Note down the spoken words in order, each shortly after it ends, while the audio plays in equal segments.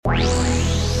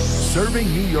Serving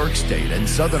New York State and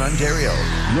Southern Ontario.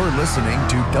 You're listening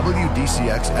to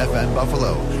WDCX FM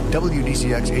Buffalo,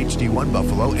 WDCX HD1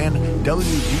 Buffalo, and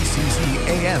WDCC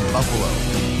AM Buffalo,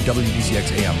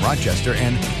 WDCX AM Rochester,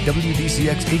 and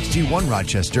WDCX HD1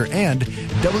 Rochester, and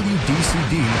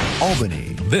WDCD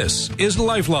Albany. This is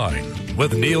Lifeline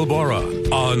with Neil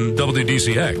Boron on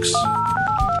WDCX.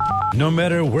 No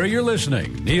matter where you're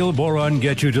listening, Neil Boron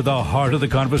gets you to the heart of the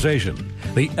conversation,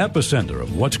 the epicenter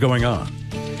of what's going on.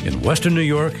 In Western New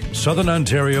York, Southern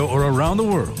Ontario, or around the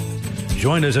world,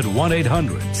 join us at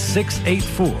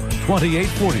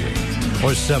 1-800-684-2848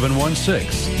 or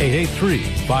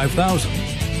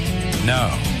 716-883-5000. Now,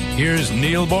 here's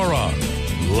Neil Boron,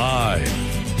 live.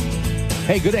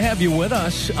 Hey, good to have you with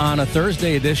us on a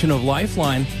Thursday edition of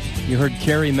Lifeline. You heard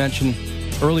Carrie mention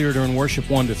earlier during Worship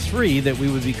 1 to 3 that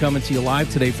we would be coming to you live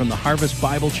today from the Harvest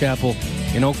Bible Chapel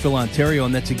in Oakville, Ontario,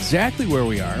 and that's exactly where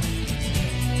we are.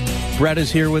 Brett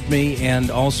is here with me, and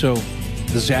also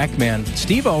the Zach Man.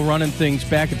 Steve-O running things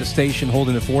back at the station,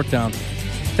 holding the fort down.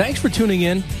 Thanks for tuning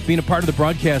in, being a part of the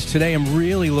broadcast today. I'm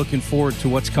really looking forward to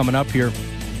what's coming up here.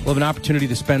 We'll have an opportunity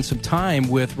to spend some time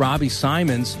with Robbie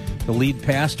Simons, the lead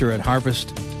pastor at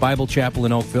Harvest Bible Chapel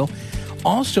in Oakville.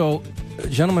 Also, a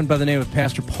gentleman by the name of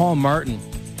Pastor Paul Martin.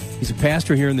 He's a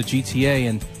pastor here in the GTA,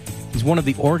 and he's one of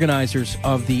the organizers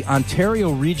of the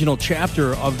Ontario Regional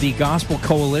Chapter of the Gospel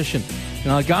Coalition.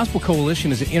 Now, the Gospel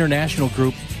Coalition is an international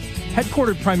group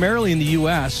headquartered primarily in the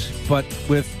U.S., but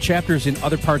with chapters in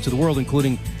other parts of the world,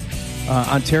 including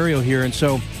Ontario here. And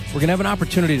so we're going to have an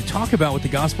opportunity to talk about what the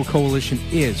Gospel Coalition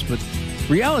is. But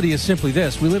reality is simply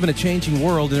this. We live in a changing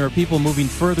world, and there are people moving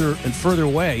further and further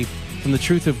away from the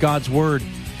truth of God's Word.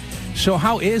 So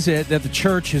how is it that the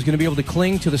church is going to be able to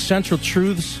cling to the central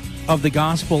truths of the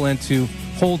gospel and to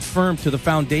hold firm to the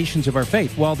foundations of our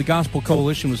faith? Well, the Gospel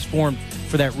Coalition was formed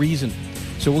for that reason.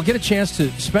 So we'll get a chance to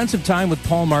spend some time with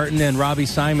Paul Martin and Robbie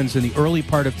Simons in the early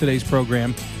part of today's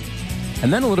program.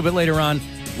 And then a little bit later on,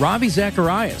 Ravi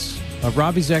Zacharias of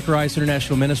Ravi Zacharias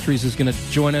International Ministries is going to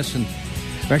join us, and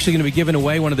we're actually going to be giving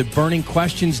away one of the Burning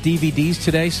Questions DVDs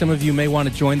today. Some of you may want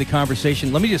to join the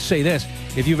conversation. Let me just say this.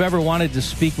 If you've ever wanted to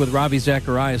speak with Ravi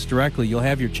Zacharias directly, you'll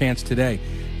have your chance today,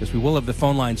 because we will have the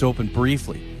phone lines open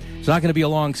briefly. It's not going to be a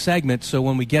long segment, so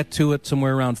when we get to it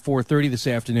somewhere around 4:30 this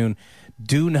afternoon,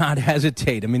 do not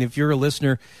hesitate. I mean, if you're a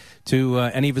listener to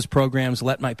any of his programs,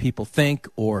 Let My People Think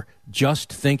or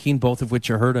Just Thinking, both of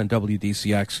which are heard on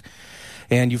WDCX,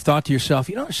 and you've thought to yourself,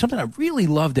 you know, there's something I'd really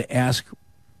love to ask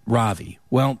Ravi.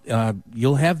 Well,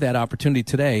 you'll have that opportunity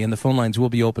today, and the phone lines will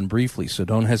be open briefly, so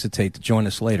don't hesitate to join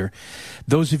us later.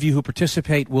 Those of you who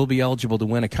participate will be eligible to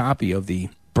win a copy of the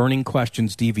Burning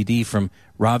Questions DVD from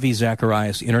Ravi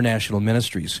Zacharias International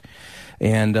Ministries.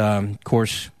 And, of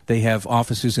course, they have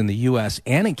offices in the U.S.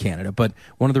 and in Canada, but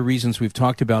one of the reasons we've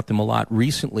talked about them a lot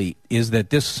recently is that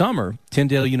this summer,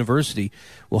 Tyndale University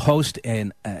will host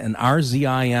an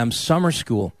RZIM summer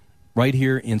school right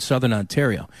here in Southern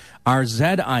Ontario.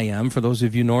 RZIM, for those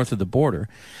of you north of the border,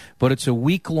 but it's a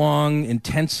week-long,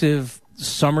 intensive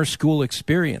summer school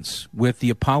experience with the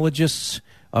apologists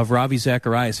of Ravi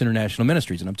Zacharias International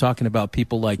Ministries. And I'm talking about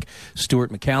people like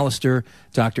Stuart McAllister,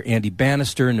 Dr. Andy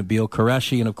Bannister, Nabil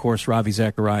Qureshi, and, of course, Ravi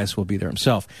Zacharias will be there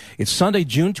himself. It's Sunday,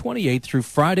 June 28th through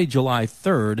Friday, July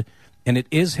 3rd, and it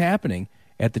is happening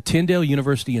at the Tyndale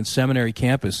University and Seminary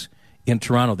campus in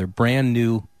Toronto, their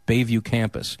brand-new Bayview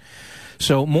campus.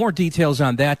 So more details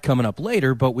on that coming up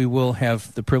later, but we will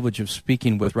have the privilege of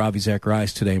speaking with Ravi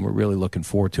Zacharias today, and we're really looking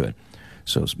forward to it.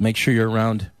 So make sure you're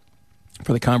around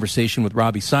for the conversation with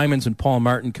Robbie Simons and Paul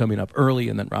Martin coming up early,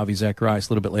 and then Ravi Zacharias a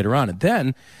little bit later on. And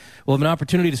then we'll have an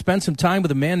opportunity to spend some time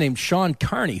with a man named Sean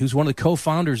Carney, who's one of the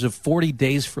co-founders of 40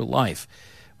 Days for Life.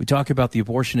 We talk about the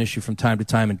abortion issue from time to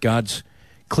time and God's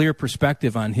clear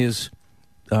perspective on his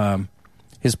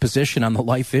position on the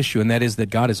life issue, and that is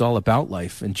that God is all about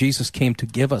life, and Jesus came to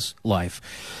give us life.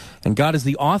 And God is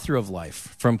the author of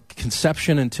life from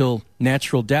conception until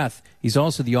natural death. He's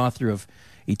also the author of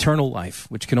eternal life,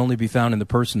 which can only be found in the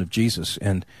person of Jesus.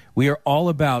 And we are all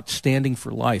about standing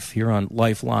for life here on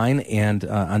Lifeline and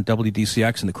on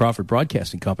WDCX and the Crawford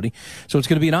Broadcasting Company. So it's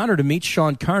going to be an honor to meet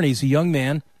Sean Carney. He's a young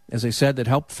man, as I said, that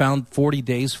helped found 40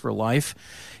 Days for Life.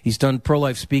 He's done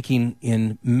pro-life speaking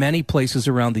in many places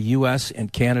around the U.S.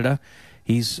 and Canada.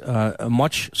 He's a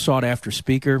much sought-after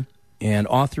speaker and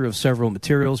author of several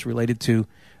materials related to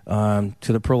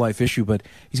the pro-life issue. But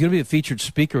he's going to be a featured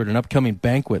speaker at an upcoming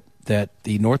banquet that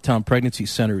the Northtown Pregnancy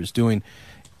Center is doing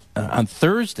on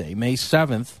Thursday, May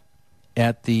 7th,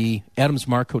 at the Adams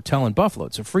Mark Hotel in Buffalo.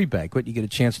 It's a free banquet. You get a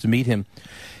chance to meet him.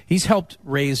 He's helped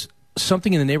raise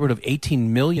something in the neighborhood of $18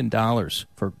 million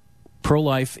for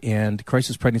pro-life and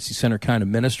crisis pregnancy center kind of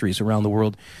ministries around the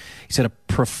world. He's had a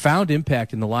profound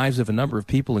impact in the lives of a number of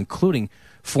people, including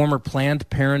former Planned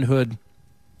Parenthood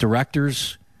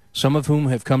directors, some of whom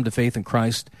have come to faith in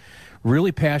Christ.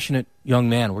 Really passionate young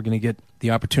man. We're going to get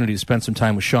the opportunity to spend some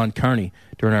time with Sean Carney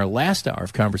during our last hour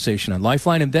of conversation on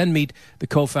Lifeline, and then meet the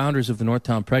co-founders of the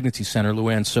Northtown Pregnancy Center,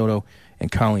 Luann Soto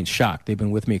and Colleen Schock. They've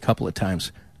been with me a couple of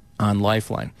times on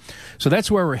Lifeline. So that's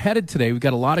where we're headed today. We've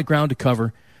got a lot of ground to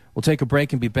cover. We'll take a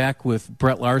break and be back with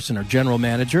Brett Larson, our general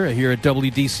manager, here at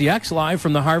WDCX, live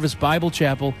from the Harvest Bible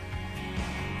Chapel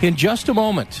in just a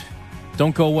moment.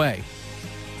 Don't go away.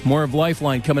 More of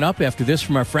Lifeline coming up after this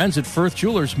from our friends at Firth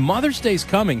Jewelers. Mother's Day's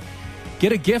coming.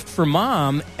 Get a gift for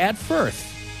Mom at Firth.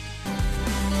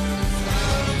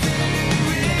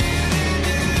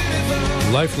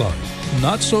 Lifeline,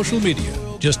 not social media,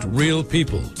 just real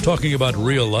people talking about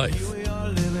real life.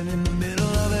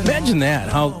 Imagine that,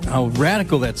 how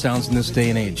radical that sounds in this day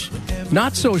and age.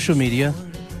 Not social media,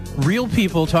 real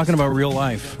people talking about real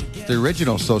life. The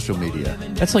original social media.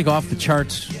 That's like off the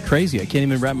charts crazy. I can't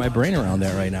even wrap my brain around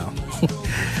that right now.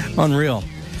 Unreal.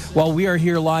 Well, we are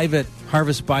here live at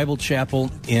Harvest Bible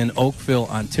Chapel in Oakville,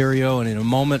 Ontario, and in a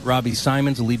moment, Robbie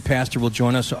Simons, the lead pastor, will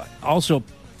join us. Also,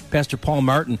 Pastor Paul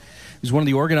Martin, who's one of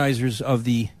the organizers of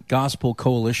the Gospel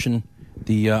Coalition,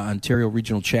 the Ontario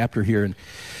Regional Chapter here. And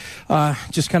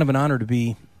just kind of an honor to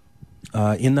be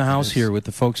in the house here with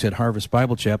the folks at Harvest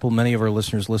Bible Chapel. Many of our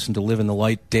listeners listen to Live in the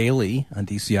Light daily on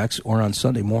DCX or on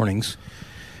Sunday mornings.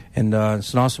 And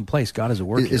it's an awesome place. God is at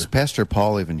work here. Is Pastor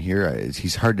Paul even here?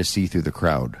 He's hard to see through the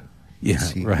crowd. Yeah,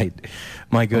 right.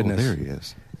 My goodness. Oh, there he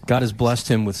is. God has blessed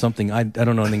him with something I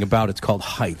don't know anything about. It's called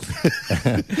height.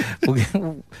 I'm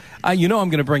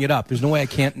going to bring it up. There's no way I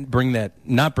can't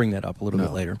not bring that up a little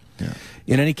bit later. Yeah.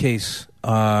 In any case,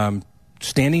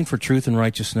 standing for truth and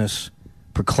righteousness,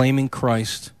 proclaiming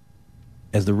Christ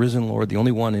as the risen Lord, the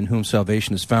only one in whom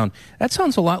salvation is found. That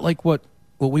sounds a lot like what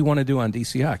we want to do on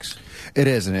DCX. It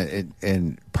is,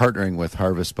 and partnering with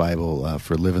Harvest Bible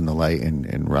for Live in the Light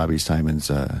and Robbie Simons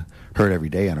heard every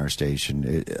day on our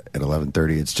station at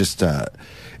 11:30. It's just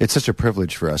it's such a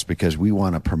privilege for us because we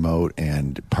want to promote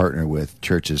and partner with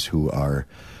churches who are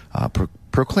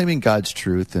proclaiming God's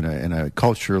truth in a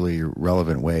culturally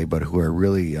relevant way, but who are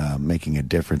really making a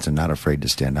difference and not afraid to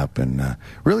stand up. And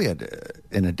really,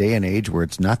 in a day and age where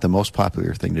it's not the most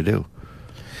popular thing to do.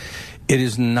 It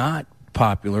is not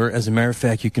popular. As a matter of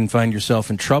fact, you can find yourself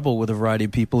in trouble with a variety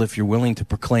of people if you're willing to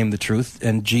proclaim the truth.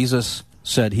 And Jesus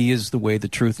said he is the way, the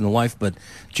truth, and the life, but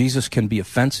Jesus can be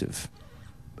offensive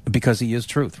because he is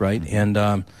truth, right?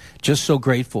 And just so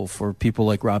grateful for people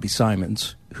like Robbie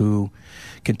Simons who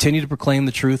continue to proclaim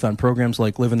the truth on programs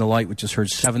like Live in the Light, which is heard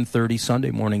 7:30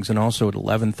 Sunday mornings and also at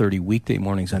 11:30 weekday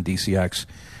mornings on DCX.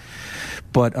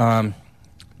 But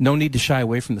no need to shy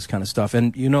away from this kind of stuff.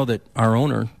 And you know that our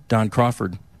owner, Don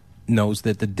Crawford, knows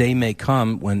that the day may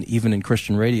come when even in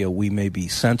Christian radio we may be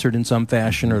censored in some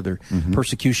fashion or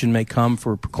persecution may come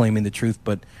for proclaiming the truth,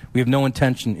 but we have no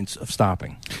intention of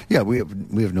stopping. Yeah, we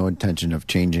have no intention of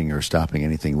changing or stopping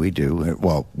anything we do.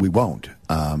 Well, we won't.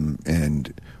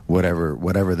 And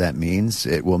whatever that means,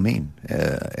 it will mean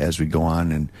as we go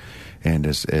on and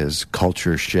as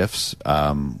culture shifts,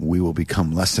 we will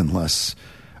become less and less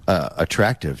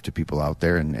attractive to people out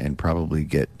there and probably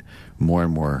get more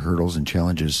and more hurdles and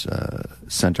challenges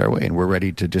sent our way, and we're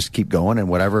ready to just keep going. And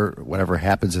whatever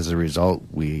happens as a result,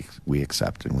 we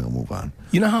accept and we'll move on.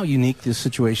 You know how unique this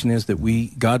situation is that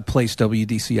God placed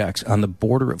WDCX on the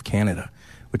border of Canada,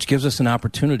 which gives us an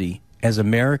opportunity as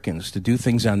Americans to do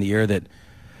things on the air that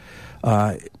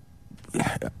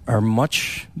are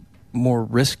much more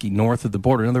risky north of the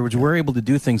border. In other words, we're able to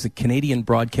do things that Canadian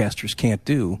broadcasters can't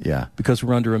do because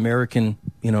we're under American,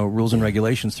 rules and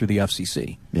regulations through the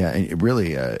FCC. Yeah, and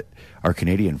really, our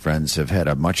Canadian friends have had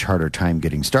a much harder time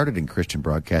getting started in Christian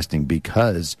broadcasting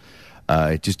because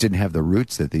it just didn't have the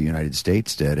roots that the United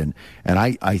States did. And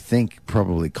I think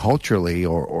probably culturally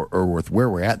or with where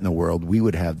we're at in the world, we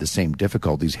would have the same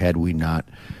difficulties had we not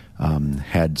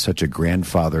had such a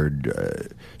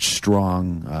grandfathered,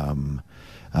 strong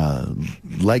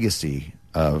legacy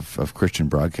of Christian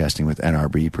broadcasting with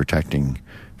NRB protecting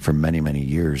for many, many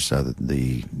years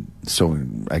so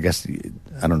I guess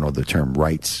I don't know the term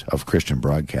rights of Christian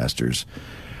broadcasters.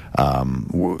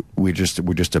 We're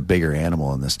just a bigger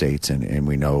animal in the States, and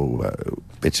we know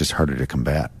it's just harder to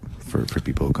combat for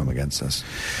people who come against us.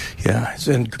 Yeah,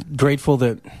 and grateful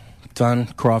that Don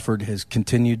Crawford has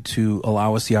continued to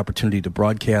allow us the opportunity to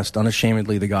broadcast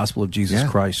unashamedly the gospel of Jesus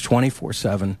Christ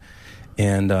 24/7.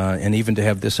 and even to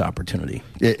have this opportunity.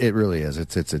 It really is.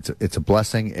 It's a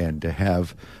blessing, and to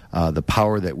have the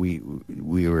power that we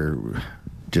were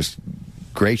just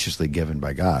graciously given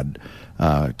by God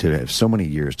to have so many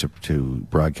years to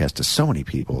broadcast to so many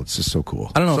people. It's just so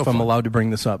cool. I don't know so if fun. I'm allowed to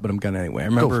bring this up, but I'm going to anyway. I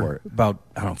remember about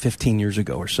 15 years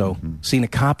ago or so, seeing a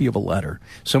copy of a letter.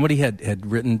 Somebody had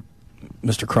written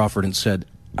Mr. Crawford and said,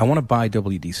 I want to buy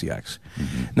WDCX.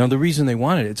 Now, the reason they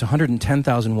wanted it's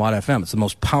 110,000 watt FM. It's the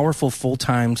most powerful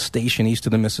full-time station east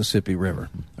of the Mississippi River.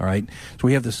 All right? So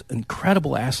we have this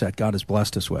incredible asset God has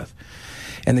blessed us with.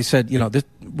 And they said, this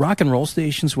rock and roll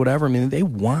stations, whatever, I mean, they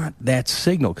want that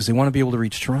signal because they want to be able to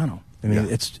reach Toronto. I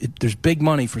mean, there's big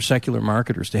money for secular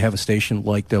marketers to have a station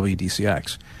like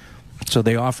WDCX. So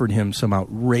they offered him some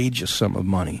outrageous sum of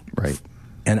money. Right.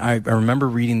 And I remember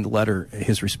reading the letter,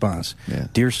 his response. Yeah.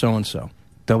 Dear so-and-so,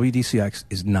 WDCX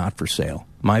is not for sale.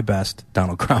 My best,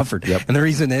 Donald Crawford. Yep. And the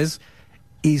reason is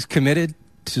he's committed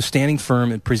to standing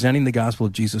firm and presenting the gospel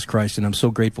of Jesus Christ, and I'm so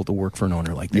grateful to work for an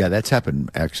owner like that. Yeah, that's happened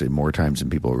actually more times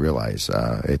than people realize.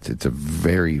 It's a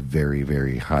very, very,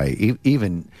 very high.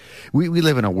 Even we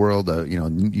live in a world.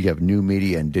 You have new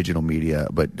media and digital media,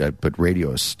 but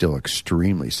radio is still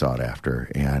extremely sought after.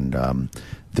 And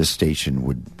this station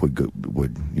would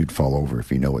you'd fall over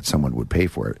if you know what someone would pay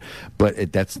for it.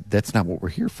 But that's not what we're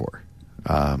here for.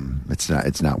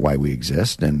 It's not why we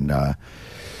exist, and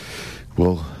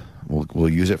We'll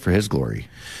use it for His glory.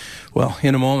 Well,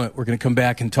 in a moment, we're going to come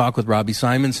back and talk with Robbie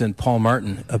Simons and Paul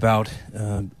Martin about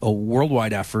a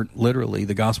worldwide effort, literally,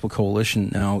 the Gospel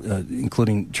Coalition now,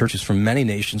 including churches from many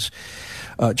nations,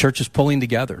 churches pulling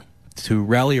together to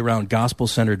rally around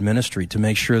gospel-centered ministry to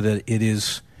make sure that it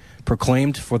is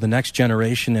proclaimed for the next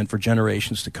generation and for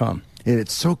generations to come.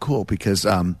 It's so cool because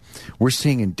we're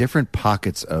seeing in different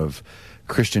pockets of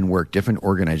Christian work, different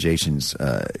organizations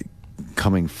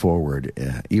coming forward,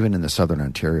 even in the Southern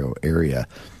Ontario area,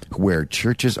 where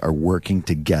churches are working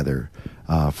together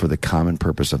for the common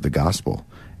purpose of the gospel.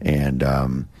 And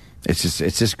it's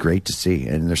just great to see.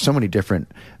 And there's so many different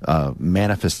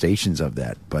manifestations of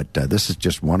that, but this is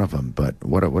just one of them. But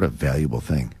what a valuable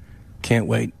thing. Can't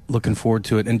wait. Looking forward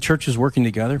to it. And churches working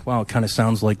together, wow, it kind of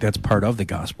sounds like that's part of the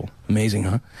gospel. Amazing,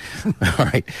 huh? All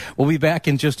right. We'll be back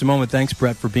in just a moment. Thanks,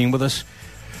 Brett, for being with us.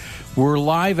 We're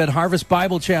live at Harvest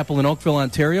Bible Chapel in Oakville,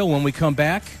 Ontario. When we come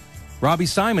back, Robbie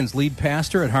Simons, lead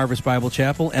pastor at Harvest Bible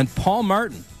Chapel, and Paul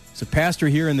Martin is a pastor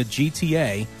here in the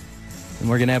GTA. And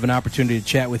we're going to have an opportunity to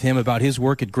chat with him about his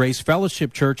work at Grace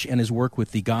Fellowship Church and his work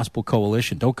with the Gospel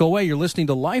Coalition. Don't go away. You're listening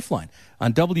to Lifeline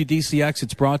on WDCX.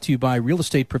 It's brought to you by real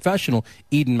estate professional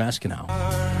Eden Maskinau.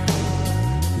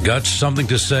 Got something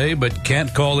to say but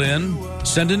can't call in?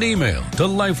 Send an email to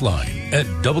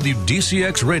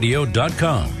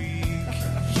lifeline@wdcxradio.com.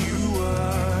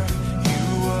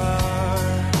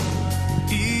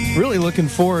 Really looking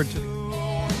forward to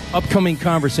the upcoming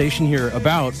conversation here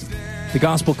about the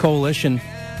Gospel Coalition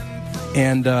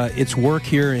and its work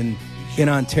here in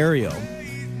Ontario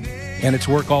and its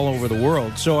work all over the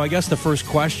world. So I guess the first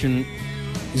question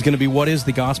is going to be, what is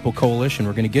the Gospel Coalition?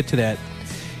 We're going to get to that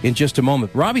in just a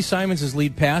moment. Robbie Simons is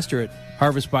lead pastor at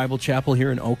Harvest Bible Chapel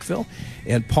here in Oakville,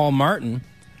 and Paul Martin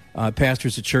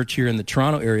pastors a church here in the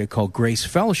Toronto area called Grace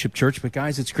Fellowship Church. But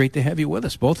guys, it's great to have you with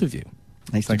us, both of you.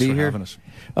 Thanks to be for here. Having us.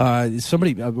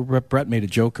 Brett made a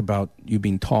joke about you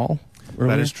being tall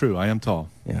earlier. That is true. I am tall.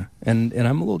 Yeah, and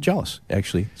I'm a little jealous,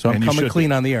 actually. So I'm And you coming should clean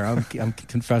be. on the air. I'm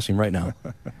confessing right now.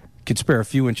 Could spare a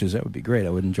few inches. That would be great. I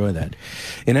would enjoy that.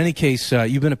 In any case,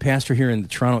 you've been a pastor here in the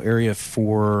Toronto area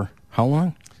for how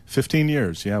long? 15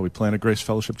 years. Yeah, we planted Grace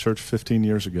Fellowship Church 15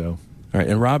 years ago. All right,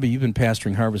 and Robbie, you've been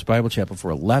pastoring Harvest Bible Chapel for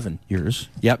 11 years.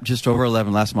 Yep, just over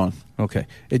 11 last month. Okay.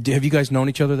 Have you guys known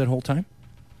each other that whole time?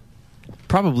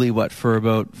 Probably, for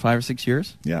about 5 or 6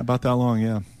 years? Yeah, about that long,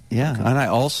 yeah. Yeah, and I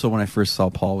also, when I first saw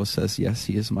Paul, says, yes,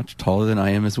 he is much taller than I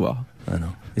am as well. I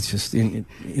know. It's just, you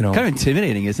Kind know. of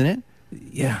intimidating, isn't it?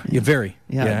 Yeah, very.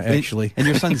 Yeah, actually. And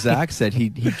your son Zach said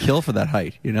he'd kill for that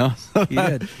height, you know? He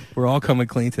did. We're all coming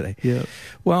clean today. Yeah.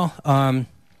 Well,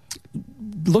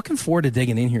 looking forward to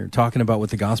digging in here and talking about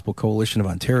what the Gospel Coalition of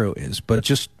Ontario is. But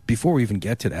just before we even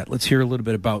get to that, let's hear a little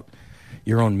bit about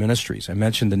your own ministries. I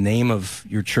mentioned the name of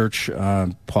your church,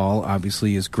 Paul,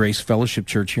 obviously, is Grace Fellowship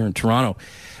Church here in Toronto.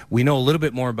 We know a little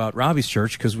bit more about Robbie's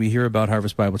church because we hear about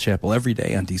Harvest Bible Chapel every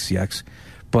day on DCX.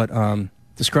 But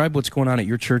describe what's going on at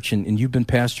your church, and you've been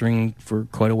pastoring for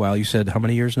quite a while. You said how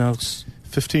many years now?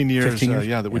 15 years. 15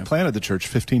 years? We planted the church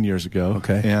 15 years ago.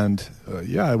 Okay. And,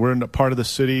 we're in a part of the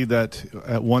city that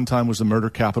at one time was the murder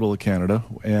capital of Canada.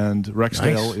 And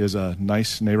Rexdale Nice. is a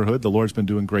nice neighborhood. The Lord's been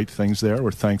doing great things there.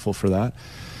 We're thankful for that.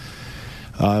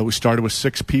 We started with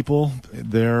 6 people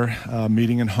there,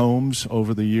 meeting in homes.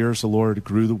 Over the years, the Lord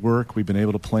grew the work. We've been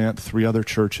able to plant 3 other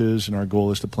churches, and our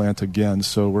goal is to plant again.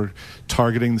 So we're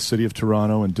targeting the city of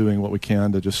Toronto and doing what we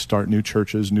can to just start new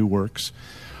churches, new works.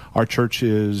 Our church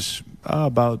is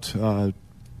about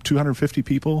 250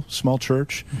 people, small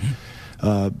church.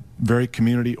 Very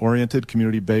community-oriented,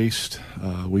 community-based.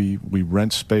 We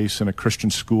rent space in a Christian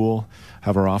school,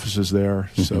 have our offices there.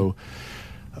 So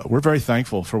we're very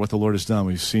thankful for what the Lord has done.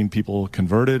 We've seen people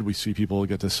converted. We see people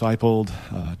get discipled,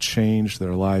 change,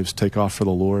 their lives take off for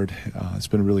the Lord. It's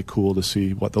been really cool to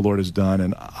see what the Lord has done.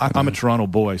 And I'm a Toronto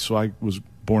boy, so I was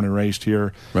born and raised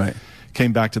here. Right.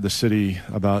 Came back to the city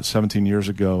about 17 years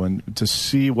ago, and to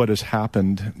see what has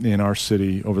happened in our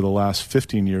city over the last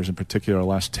 15 years, in particular, the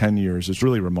last 10 years, is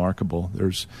really remarkable.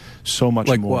 There's so much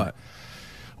more. Like what?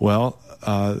 Well,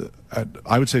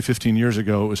 I would say 15 years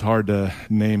ago, it was hard to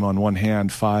name on one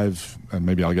hand 5, and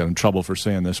maybe I'll get in trouble for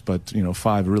saying this, but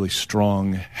 5 really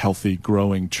strong, healthy,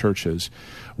 growing churches,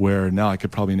 where now I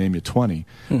could probably name you 20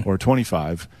 or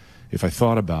 25 if I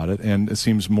thought about it, and it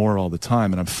seems more all the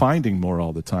time, and I'm finding more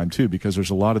all the time too, because there's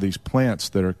a lot of these plants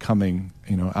that are coming,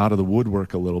 out of the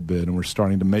woodwork a little bit, and we're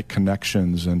starting to make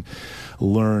connections and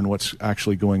learn what's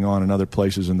actually going on in other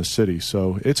places in the city.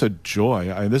 So it's a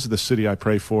joy. This is the city I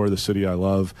pray for, the city I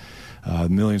love,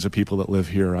 millions of people that live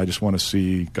here. I just want to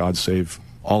see God save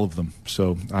all of them.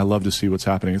 So I love to see what's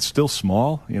happening. It's still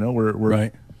small, we're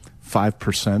right.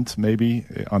 5% maybe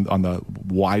on the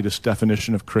widest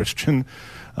definition of Christian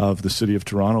of the city of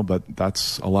Toronto, but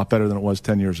that's a lot better than it was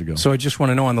 10 years ago. So I just want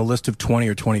to know, on the list of 20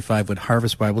 or 25, would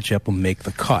Harvest Bible Chapel make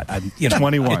the cut?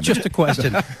 21. It's just a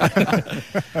question.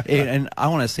 And I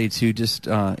want to say too, just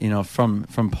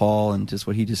from Paul and just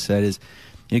what he just said is,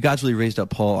 God's really raised up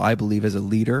Paul, I believe, as a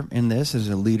leader in this, as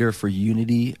a leader for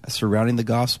unity surrounding the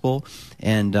gospel,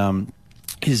 and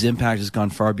his impact has gone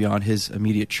far beyond his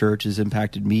immediate church. Has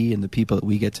impacted me and the people that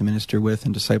we get to minister with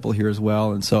and disciple here as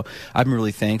well. And so I'm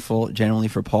really thankful genuinely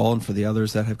for Paul and for the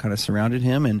others that have kind of surrounded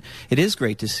him. And it is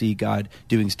great to see God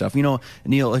doing stuff.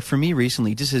 Neil, like for me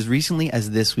recently, just as recently as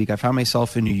this week, I found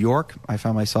myself in New York. I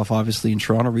found myself obviously in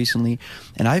Toronto recently.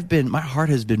 And my heart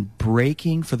has been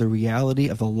breaking for the reality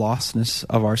of the lostness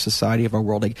of our society, of our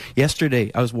world. Like yesterday,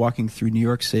 I was walking through New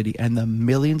York City, and the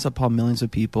millions upon millions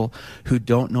of people who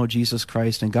don't know Jesus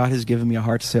Christ. And God has given me a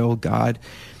heart to say, oh God,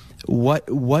 what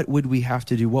would we have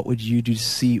to do? What would you do to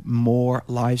see more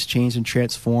lives changed and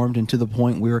transformed? And to the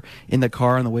point we were in the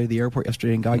car on the way to the airport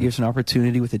yesterday, and God gave us an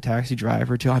opportunity with a taxi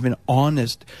driver to have an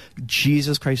honest,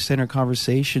 Jesus Christ-centered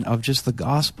conversation of just the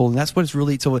gospel. And that's what it's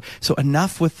really, so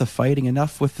enough with the fighting,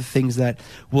 enough with the things that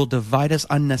will divide us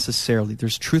unnecessarily.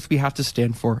 There's truth we have to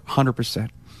stand for, 100%.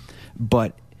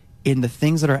 But in the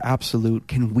things that are absolute,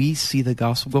 can we see the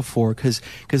gospel go forward?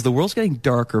 Because the world's getting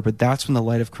darker, but that's when the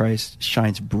light of Christ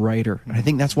shines brighter. And I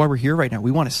think that's why we're here right now. We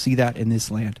want to see that in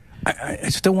this land. I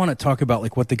still want to talk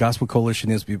about what the Gospel Coalition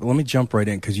is, but let me jump right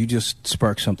in, because you just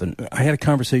sparked something. I had a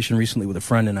conversation recently with a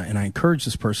friend, and I encouraged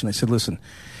this person. I said, listen,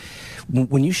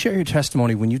 when you share your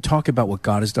testimony, when you talk about what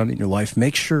God has done in your life,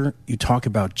 make sure you talk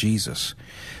about Jesus.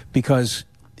 Because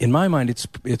in my mind,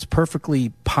 it's perfectly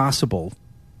possible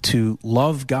to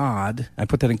love God, I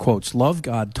put that in quotes, love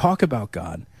God, talk about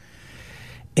God,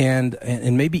 and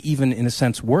maybe even, in a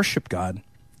sense, worship God,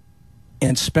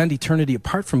 and spend eternity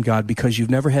apart from God because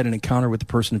you've never had an encounter with the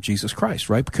person of Jesus Christ,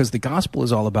 right? Because the gospel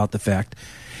is all about the fact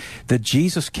that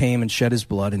Jesus came and shed his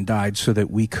blood and died so that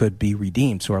we could be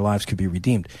redeemed, so our lives could be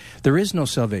redeemed. There is no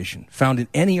salvation found in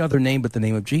any other name but the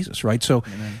name of Jesus, right? So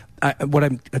what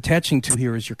I'm attaching to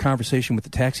here is your conversation with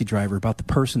the taxi driver about the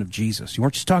person of Jesus. You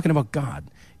weren't just talking about God.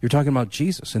 You're talking about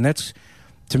Jesus. And that's,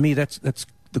 to me, that's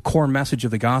the core message of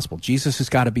the gospel. Jesus has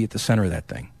got to be at the center of that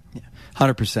thing.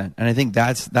 100%. And I think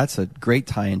that's a great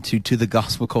tie-in to the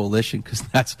Gospel Coalition, because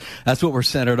that's what we're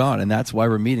centered on, and that's why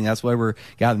we're meeting. That's why we're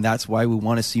gathering. That's why we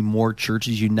want to see more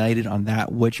churches united on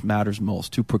that which matters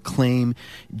most, to proclaim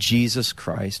Jesus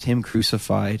Christ, him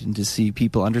crucified, and to see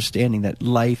people understanding that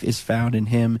life is found in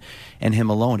him and him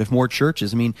alone. If more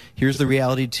churches, here's the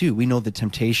reality too. We know the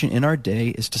temptation in our day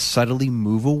is to subtly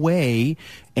move away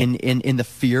in the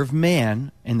fear of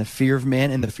man, and the fear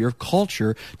of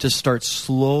culture, to start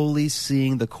slowly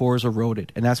seeing the cores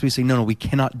eroded. And that's why we say, no, we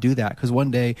cannot do that, because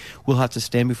one day we'll have to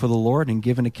stand before the Lord and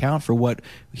give an account for what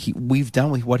we've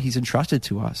done with what he's entrusted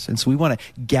to us. And so we want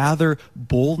to gather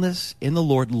boldness in the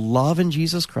Lord, love in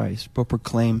Jesus Christ, but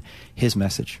proclaim his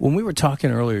message. When we were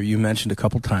talking earlier, you mentioned a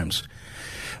couple times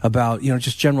about,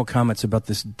 just general comments about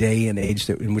this day and age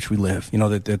in which we live.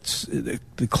 That's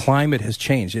the climate has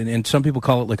changed, and some people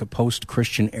call it like a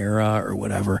post-Christian era or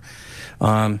whatever.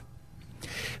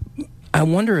 I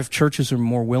wonder if churches are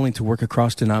more willing to work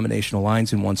across denominational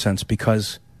lines in one sense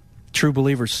because true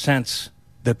believers sense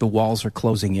that the walls are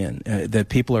closing in, that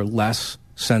people are less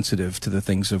sensitive to the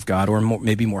things of God, or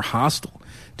maybe more hostile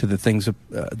to the things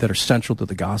that are central to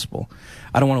the gospel.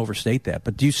 I don't want to overstate that,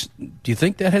 but do you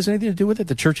think that has anything to do with it?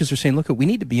 The churches are saying, look, we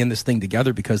need to be in this thing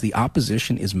together because the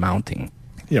opposition is mounting.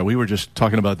 Yeah, we were just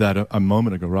talking about that a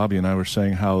moment ago. Robbie and I were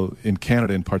saying how in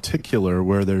Canada in particular,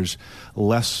 where there's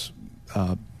less,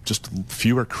 just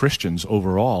fewer Christians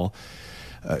overall,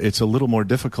 it's a little more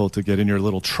difficult to get in your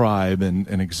little tribe and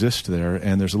exist there,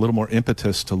 and there's a little more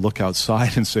impetus to look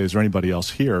outside and say, is there anybody else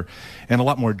here? And a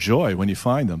lot more joy when you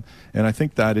find them. And I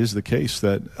think that is the case,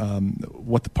 that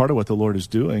part of what the Lord is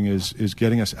doing is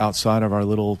getting us outside of our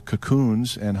little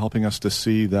cocoons and helping us to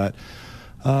see that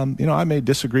I may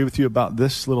disagree with you about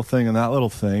this little thing and that little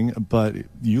thing, but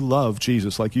you love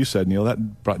Jesus, like you said, Neil.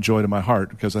 That brought joy to my heart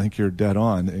because I think you're dead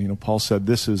on. Paul said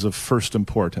this is of first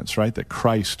importance, right? That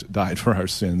Christ died for our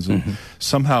sins. And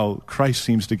somehow Christ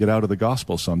seems to get out of the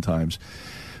gospel sometimes,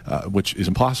 which is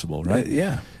impossible, right?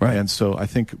 Yeah, right. And so I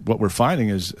think what we're finding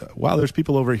is, wow, there's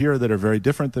people over here that are very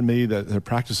different than me, that their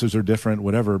practices are different,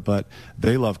 whatever, but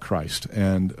they love Christ.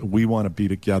 And we want to be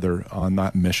together on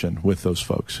that mission with those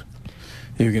folks.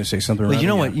 You were going to say something. Well, you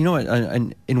know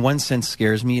what? In one sense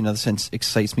scares me, in another sense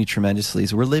excites me tremendously.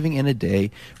 Is we're living in a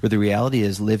day where the reality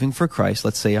is living for Christ.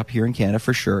 Let's say up here in Canada,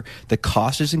 for sure, the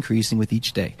cost is increasing with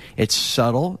each day. It's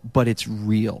subtle, but it's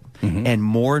real, and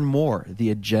more, the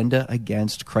agenda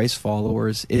against Christ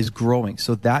followers is growing.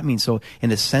 So that means,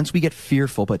 in a sense, we get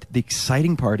fearful. But the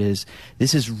exciting part is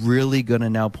this is really going to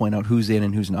now point out who's in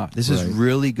and who's not. This is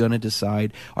really going to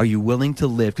decide: are you willing to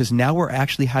live? Because now we're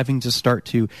actually having to start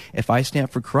to, if I stand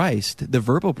for Christ, the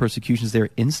verbal persecution is there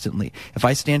instantly. If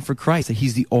I stand for Christ, that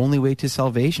He's the only way to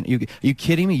salvation. Are you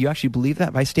kidding me? You actually believe that?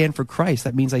 If I stand for Christ,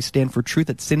 that means I stand for truth,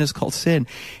 that sin is called sin.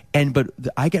 But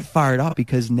I get fired up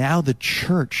because now the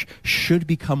church should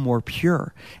become more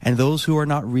pure. And those who are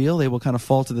not real, they will kind of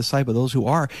fall to the side, but those who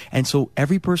are. And so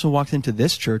every person who walks into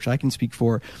this church, I can speak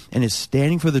for, and is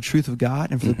standing for the truth of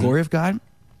God and for the glory of God,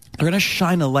 they're going to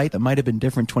shine a light that might have been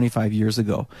different 25 years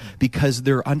ago, because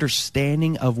their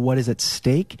understanding of what is at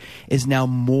stake is now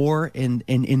more in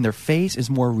their face, is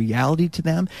more reality to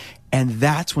them. And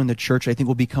that's when the church, I think,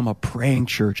 will become a praying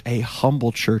church, a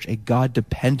humble church, a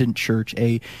God-dependent church,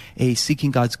 a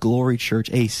seeking God's glory church,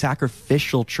 a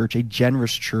sacrificial church, a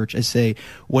generous church,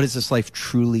 what is this life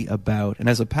truly about? And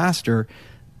as a pastor,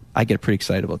 I get pretty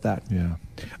excited about that. Yeah.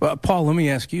 Well, Paul, let me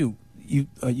ask you.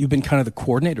 You've been kind of the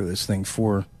coordinator of this thing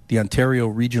for the Ontario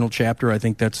regional chapter. I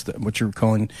think that's what you're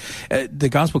calling. The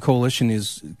Gospel Coalition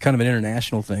is kind of an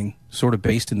international thing, sort of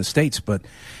based in the States, but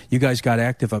you guys got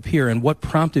active up here. And what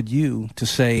prompted you to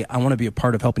say, I want to be a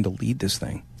part of helping to lead this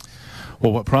thing?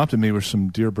 Well, what prompted me were some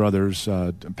dear brothers,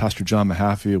 Pastor John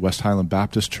Mahaffey at West Highland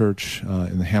Baptist Church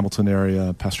in the Hamilton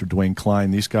area, Pastor Dwayne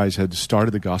Klein. These guys had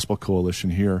started the Gospel Coalition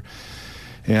here.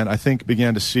 And I think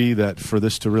began to see that for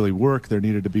this to really work, there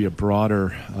needed to be a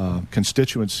broader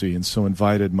constituency, and so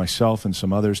invited myself and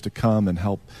some others to come and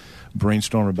help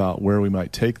brainstorm about where we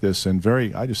might take this. And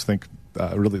I just think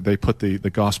really they put the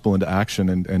gospel into action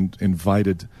and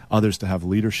invited others to have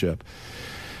leadership.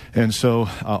 And so,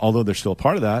 although they're still a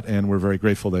part of that, and we're very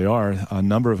grateful they are, a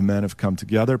number of men have come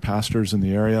together, pastors in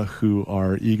the area who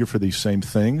are eager for these same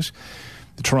things.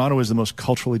 Toronto is the most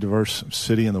culturally diverse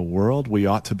city in the world. We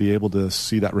ought to be able to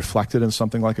see that reflected in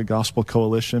something like a Gospel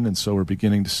Coalition, and so we're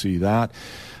beginning to see that.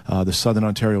 The Southern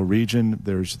Ontario region,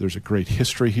 there's a great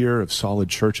history here of solid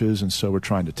churches, and so we're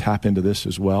trying to tap into this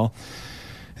as well.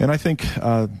 And I think,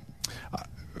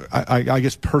 I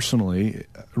guess personally,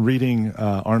 reading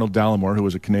Arnold Dallimore, who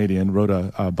was a Canadian, wrote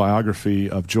a biography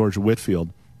of George Whitefield.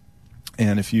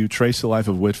 And if you trace the life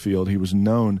of Whitefield, he was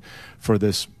known for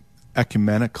this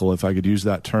ecumenical, if I could use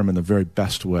that term in the very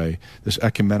best way, this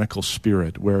ecumenical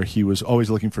spirit where he was always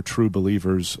looking for true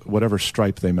believers, whatever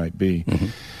stripe they might be.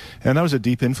 And that was a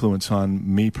deep influence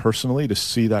on me personally, to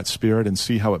see that spirit and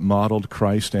see how it modeled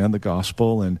Christ and the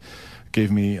gospel, and gave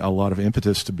me a lot of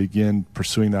impetus to begin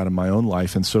pursuing that in my own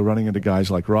life. And so running into guys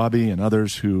like Robbie and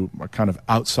others who are kind of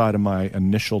outside of my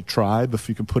initial tribe, if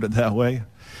you can put it that way,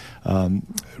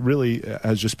 really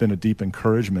has just been a deep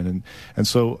encouragement. And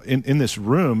so in this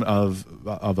room of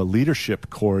a leadership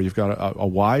core, you've got a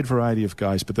wide variety of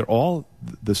guys, but they're all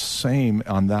the same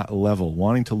on that level,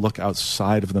 wanting to look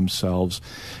outside of themselves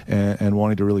and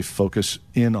wanting to really focus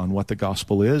in on what the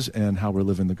gospel is and how we're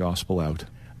living the gospel out.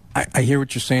 I hear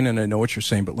what you're saying, and I know what you're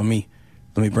saying, but let me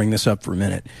bring this up for a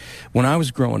minute. When I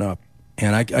was growing up,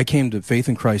 and I came to faith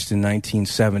in Christ in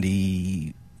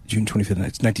 1970, June 25th,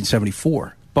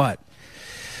 1974, but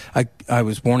I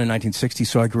was born in 1960,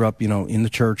 so I grew up, in the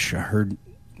church. I heard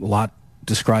a lot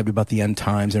described about the end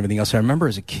times and everything else. I remember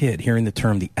as a kid hearing the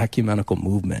term the ecumenical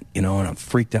movement, and I'm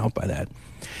freaked out by that.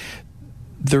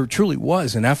 There truly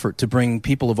was an effort to bring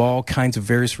people of all kinds of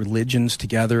various religions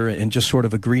together and just sort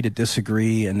of agree to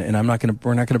disagree. And we're not going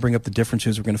to bring up the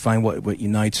differences. We're going to find what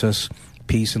unites us,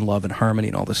 peace and love and harmony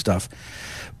and all this stuff.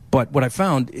 But what I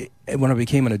found when I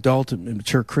became an adult and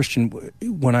mature Christian,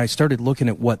 when I started looking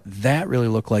at what that really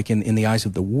looked like in the eyes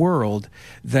of the world,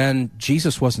 then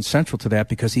Jesus wasn't central to that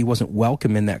because he wasn't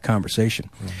welcome in that conversation.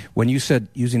 Mm. When you said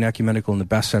using ecumenical in the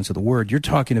best sense of the word, you're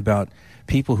talking about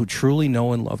people who truly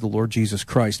know and love the Lord Jesus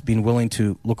Christ being willing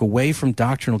to look away from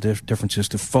doctrinal differences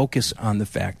to focus on the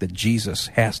fact that Jesus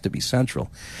has to be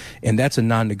central. And that's a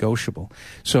non-negotiable.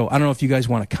 So I don't know if you guys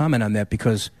want to comment on that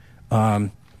because...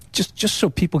 Just so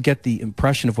people get the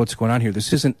impression of what's going on here,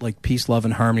 this isn't like peace, love,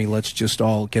 and harmony. Let's just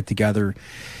all get together.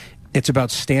 It's about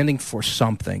standing for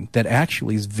something that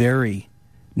actually is very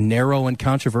narrow and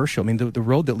controversial. I mean, the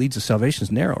road that leads to salvation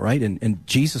is narrow, right? And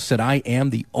Jesus said, I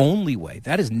am the only way.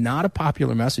 That is not a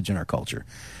popular message in our culture.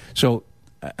 So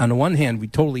on the one hand, we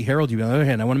totally herald you. On the other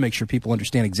hand, I want to make sure people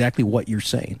understand exactly what you're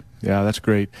saying. Yeah, that's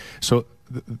great. So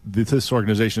this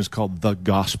organization is called the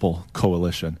Gospel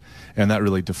Coalition, and that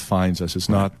really defines us. It's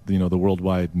not the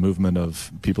worldwide movement of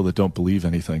people that don't believe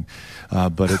anything,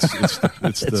 but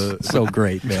it's so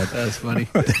great, man. That's funny.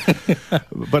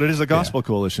 But it is a Gospel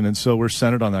Coalition, and so we're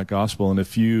centered on that gospel. And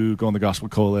if you go on the Gospel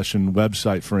Coalition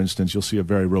website, for instance, you'll see a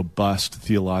very robust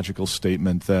theological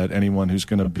statement that anyone who's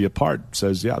going to be a part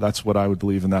says, yeah, that's what I would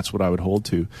believe and that's what I would hold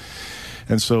to.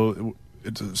 And so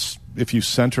if you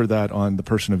center that on the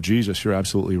person of Jesus, you're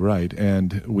absolutely right.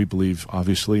 And we believe,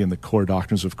 obviously, in the core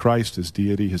doctrines of Christ, his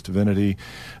deity, his divinity,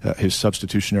 his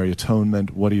substitutionary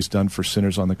atonement, what he's done for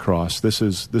sinners on the cross. This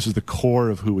is the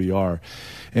core of who we are.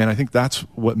 And I think that's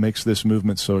what makes this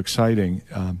movement so exciting.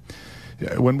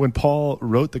 When Paul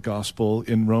wrote the gospel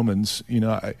in Romans,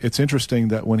 it's interesting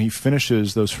that when he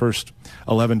finishes those first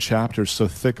 11 chapters so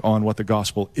thick on what the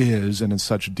gospel is and in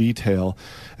such detail,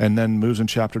 and then moves in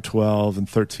chapter 12 and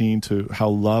 13 to how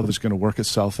love is going to work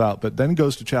itself out, but then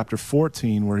goes to chapter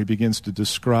 14 where he begins to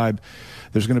describe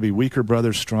there's going to be weaker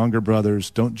brothers, stronger brothers.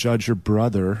 Don't judge your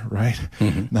brother, right?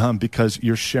 Mm-hmm. Because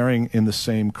you're sharing in the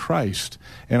same Christ.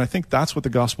 And I think that's what the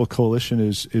Gospel Coalition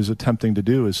is attempting to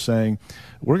do, is saying,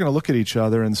 we're going to look at each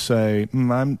other and say,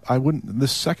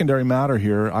 this secondary matter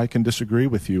here, I can disagree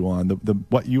with you on.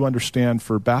 What you understand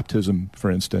for baptism,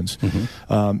 for instance,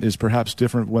 mm-hmm. is perhaps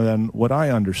different than what I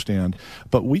understand.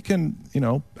 But we can,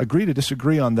 agree to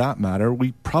disagree on that matter.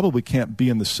 We probably can't be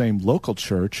in the same local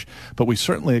church, but we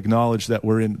certainly acknowledge that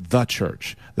we're in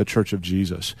the Church of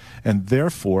Jesus. And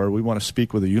therefore, we want to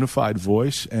speak with a unified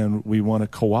voice, and we want to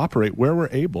cooperate where we're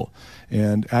able.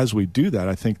 And as we do that,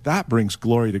 I think that brings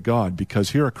glory to God,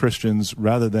 because here are Christians,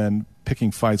 rather than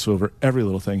picking fights over every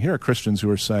little thing, here are Christians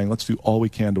who are saying, let's do all we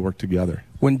can to work together.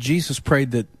 When Jesus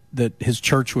prayed that his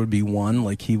church would be one,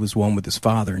 like he was one with his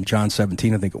Father, in John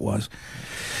 17, I think it was,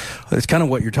 it's kind of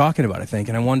what you're talking about, I think.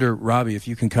 And I wonder, Robbie, if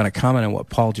you can kind of comment on what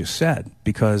Paul just said,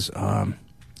 because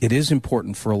it is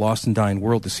important for a lost and dying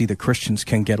world to see that Christians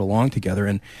can get along together.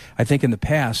 And I think in the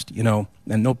past, and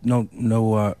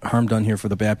no harm done here for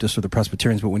the Baptists or the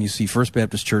Presbyterians, but when you see First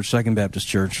Baptist Church, Second Baptist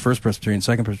Church, First Presbyterian,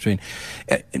 Second Presbyterian,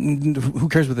 who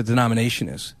cares what the denomination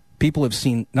is? People have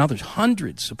seen, now there's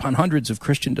hundreds upon hundreds of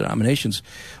Christian denominations.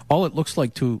 All it looks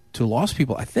like to lost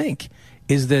people, I think,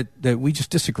 is that we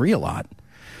just disagree a lot.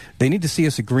 They need to see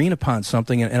us agreeing upon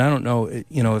something, and I don't know,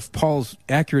 if Paul's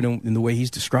accurate in the way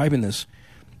he's describing this.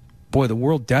 Boy, the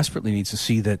world desperately needs to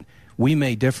see that we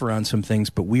may differ on some things,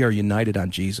 but we are united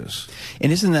on Jesus.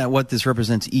 And isn't that what this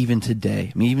represents even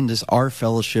today? I mean, even just our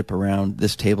fellowship around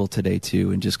this table today,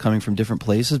 too, and just coming from different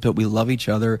places, but we love each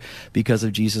other because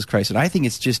of Jesus Christ. And I think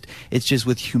it's just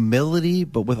with humility,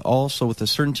 but with the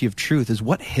certainty of truth, is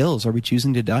what hills are we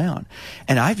choosing to die on?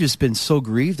 And I've just been so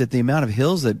grieved at the amount of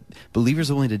hills that believers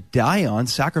are willing to die on,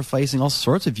 sacrificing all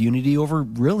sorts of unity over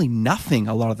really nothing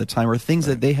a lot of the time, or things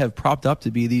that they have propped up to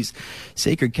be these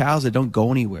sacred cows that don't go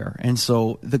anywhere. And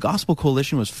so the Gospel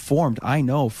Coalition was formed, I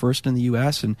know, first in the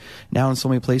U.S. and now in so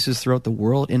many places throughout the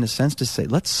world, in a sense to say,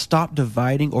 let's stop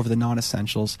dividing over the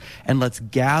non-essentials and let's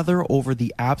gather over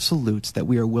the absolutes that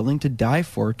we are willing to die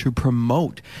for, to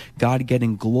promote God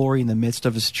getting glory in the midst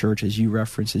of his church, as you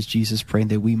referenced, as Jesus praying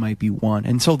that we might be one.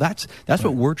 And so that's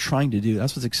what we're trying to do.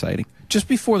 That's what's exciting. Just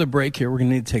before the break here, we're going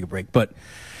to need to take a break, but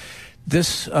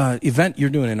this event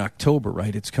you're doing in October,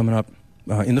 right? It's coming up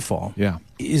in the fall. Yeah.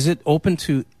 Is it open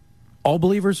to all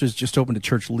believers, or is it just open to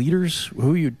church leaders?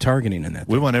 Who are you targeting in that?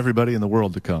 We want everybody in the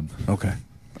world to come. Okay.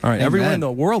 All right, Amen. everyone in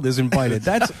the world is invited.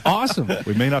 That's awesome.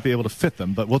 We may not be able to fit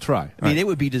them, but we'll try. I mean, it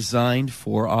would be designed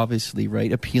for, obviously,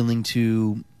 right, appealing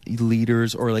to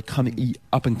leaders or like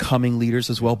up and coming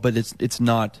leaders as well, but it's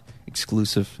not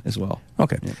exclusive as well.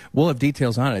 Okay. Yeah. We'll have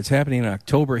details on it. It's happening in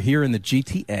October here in the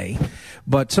GTA.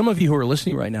 But some of you who are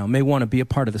listening right now may want to be a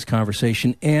part of this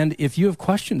conversation. And if you have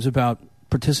questions about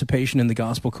participation in the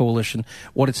Gospel Coalition,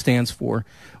 what it stands for,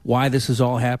 why this is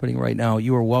all happening right now,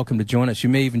 you are welcome to join us. You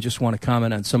may even just want to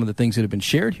comment on some of the things that have been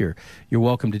shared here. You're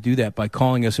welcome to do that by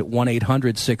calling us at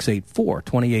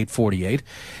 1-800-684-2848,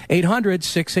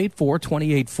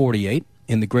 800-684-2848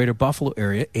 in the greater Buffalo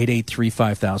area,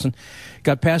 883-5000.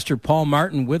 Got Pastor Paul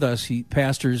Martin with us. He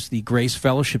pastors the Grace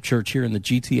Fellowship Church here in the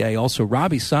GTA. Also,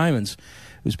 Robbie Simons,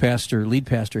 who's lead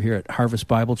pastor here at Harvest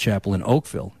Bible Chapel in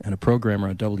Oakville and a programmer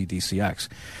on WDCX.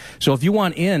 So if you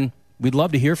want in, we'd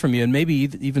love to hear from you, and maybe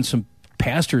even some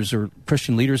pastors or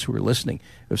Christian leaders who are listening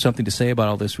who have something to say about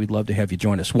all this. We'd love to have you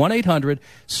join us.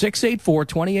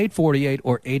 1-800-684-2848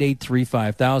 or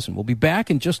 883-5000. We'll be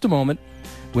back in just a moment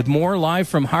with more live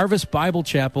from Harvest Bible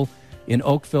Chapel in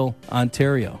Oakville,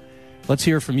 Ontario. Let's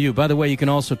hear from you. By the way, you can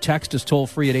also text us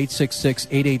toll-free at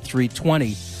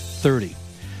 866-883-2030.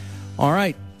 All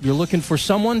right, you're looking for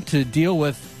someone to deal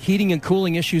with heating and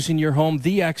cooling issues in your home.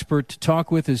 The expert to talk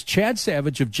with is Chad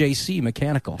Savage of JC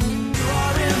Mechanical.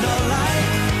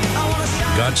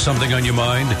 Got something on your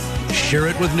mind? Share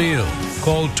it with Neil.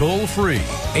 Call toll-free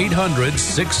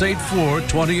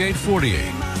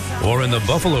 800-684-2848 or in the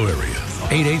Buffalo area,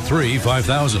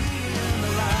 883-5000.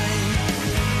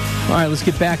 All right, let's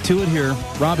get back to it here.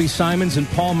 Robbie Simons and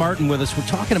Paul Martin with us. We're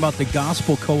talking about the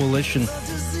Gospel Coalition.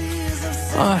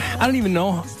 I don't even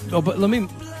know. But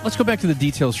let's go back to the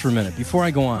details for a minute before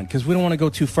I go on, because we don't want to go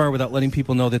too far without letting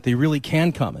people know that they really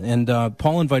can come. And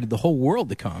Paul invited the whole world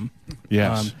to come.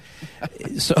 Yes.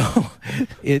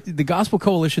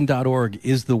 TheGospelCoalition.org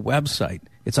is the website.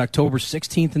 It's October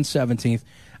 16th and 17th.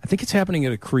 I think it's happening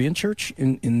at a Korean church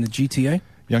in the GTA.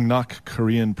 Yongnok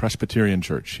Korean Presbyterian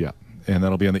Church, yeah. And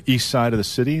that'll be on the east side of the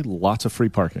city. Lots of free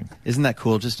parking. Isn't that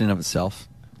cool just in and of itself?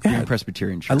 Yeah.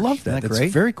 Presbyterian Church. I love that. Isn't that That's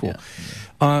great? very cool. Yeah.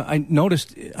 I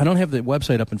noticed, I don't have the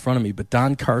website up in front of me, but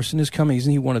Don Carson is coming.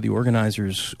 Isn't he one of the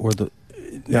organizers or the head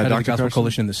of the Gospel Carson.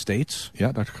 Coalition in the States?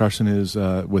 Yeah, Dr. Carson is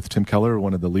with Tim Keller,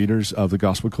 one of the leaders of the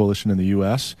Gospel Coalition in the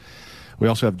U.S. We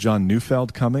also have John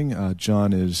Neufeld coming.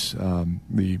 John is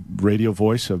the radio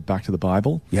voice of Back to the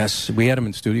Bible. Yes, we had him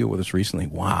in studio with us recently.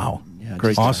 Wow. Yeah,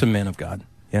 Great Awesome man of God.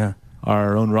 Yeah.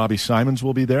 Our own Robbie Simons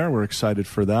will be there. We're excited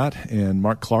for that. And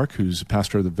Mark Clark, who's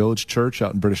pastor of the Village Church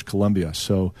out in British Columbia.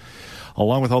 So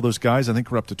along with all those guys, I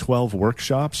think we're up to 12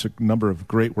 workshops, a number of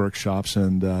great workshops.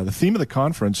 And the theme of the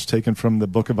conference, taken from the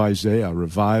book of Isaiah,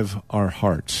 Revive Our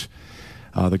Hearts,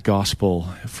 the gospel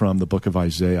from the book of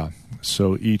Isaiah.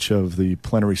 So each of the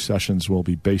plenary sessions will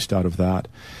be based out of that.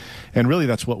 And really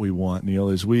that's what we want, Neil,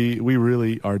 is we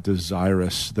really are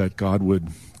desirous that God would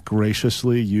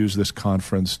graciously use this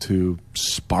conference to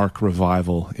spark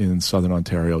revival in Southern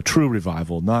Ontario. True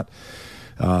revival, not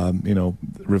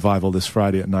revival this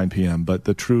Friday at 9 p.m., but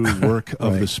the true work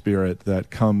of the Spirit that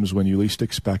comes when you least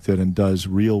expect it and does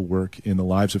real work in the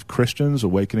lives of Christians,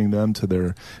 awakening them to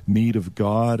their need of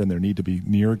God and their need to be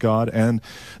near God, and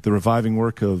the reviving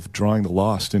work of drawing the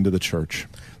lost into the church.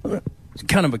 It's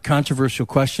kind of a controversial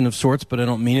question of sorts, but I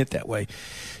don't mean it that way.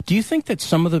 Do you think that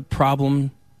some of the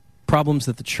problems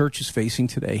that the church is facing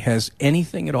today has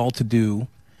anything at all to do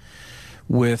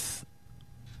with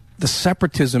the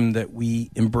separatism that we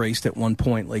embraced at one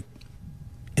point? Like,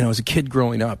 as a kid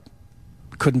growing up,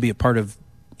 couldn't be a part of,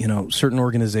 certain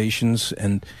organizations,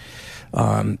 and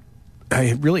I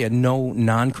really had no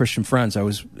non-Christian friends. I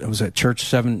was at church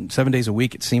seven days a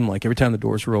week, it seemed like. Every time the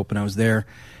doors were open, I was there.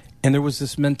 And there was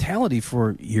this mentality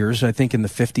for years, I think in the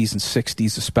 50s and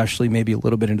 60s especially, maybe a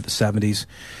little bit into the 70s,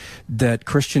 that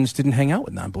Christians didn't hang out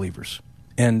with non-believers.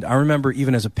 And I remember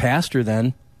even as a pastor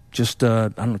then, just,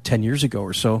 10 years ago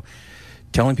or so,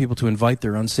 telling people to invite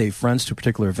their unsaved friends to a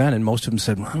particular event, and most of them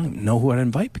said, well, I don't even know who I'd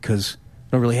invite because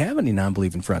I don't really have any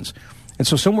non-believing friends. And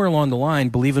so somewhere along the line,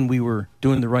 believing we were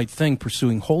doing the right thing,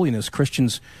 pursuing holiness,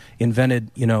 Christians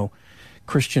invented,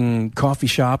 Christian coffee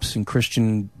shops and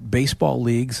Christian baseball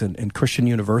leagues and Christian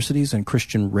universities and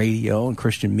Christian radio and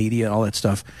Christian media, all that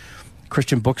stuff,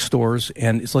 Christian bookstores,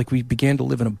 and it's like we began to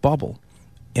live in a bubble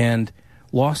and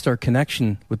lost our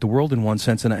connection with the world in one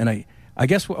sense. And I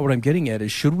guess what I'm getting at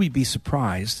is, should we be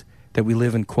surprised that we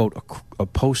live in, quote, a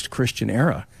post-Christian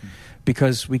era?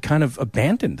 Because we kind of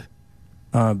abandoned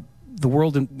the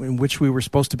world in which we were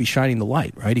supposed to be shining the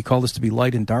light, right? He called us to be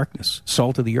light in darkness,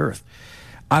 salt of the earth.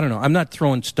 I don't know. I'm not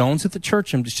throwing stones at the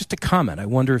church. I'm just a comment. I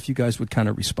wonder if you guys would kind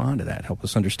of respond to that, help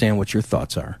us understand what your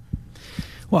thoughts are.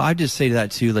 Well, I just say to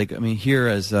that too. Like, I mean, here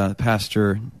as a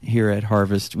pastor here at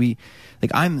Harvest,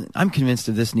 I'm convinced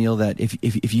of this, Neil, that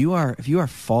if you are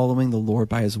following the Lord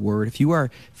by His Word, if you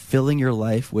are filling your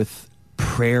life with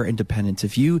prayer and dependence,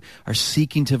 if you are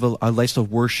seeking to have a lifestyle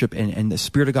of worship and the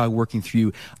Spirit of God working through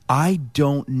you, I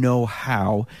don't know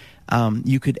how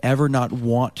you could ever not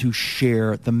want to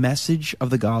share the message of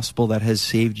the gospel that has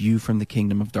saved you from the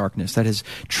kingdom of darkness, that has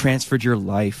transferred your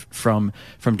life from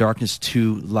darkness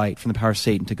to light, from the power of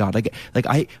Satan to God.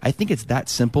 I think it's that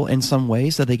simple in some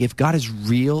ways, that like if God is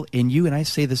real in you, and I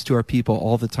say this to our people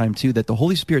all the time too, that the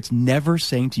Holy Spirit's never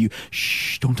saying to you,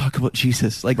 shh, don't talk about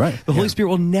Jesus. Like right, the Holy Spirit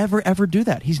will never ever do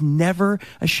that. He's never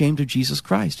ashamed of Jesus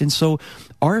Christ. And so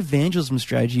our evangelism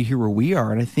strategy here where we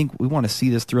are, and I think we want to see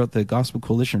this throughout the Gospel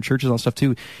Coalition of Churches and all stuff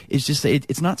too, is just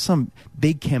it's not some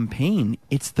big campaign.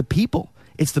 It's the people.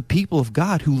 It's the people of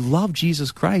God who love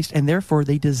Jesus Christ, and therefore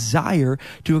they desire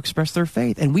to express their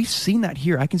faith. And we've seen that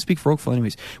here. I can speak for Oakville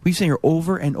anyways. We've seen here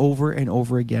over and over and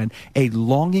over again a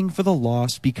longing for the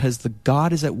lost because the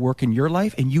God is at work in your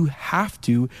life, and you have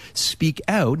to speak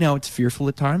out. Now, it's fearful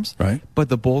at times, right? But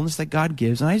the boldness that God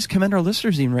gives, and I just commend our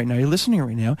listeners even right now. You're listening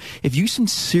right now. If you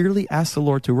sincerely ask the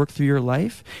Lord to work through your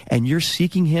life, and you're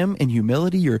seeking Him in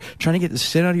humility, you're trying to get the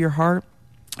sin out of your heart,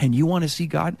 and you want to see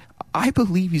God, I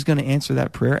believe He's going to answer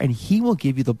that prayer, and He will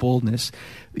give you the boldness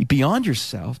beyond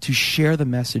yourself to share the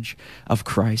message of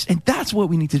Christ. And that's what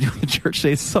we need to do in the church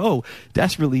today. It's so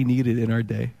desperately needed in our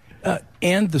day.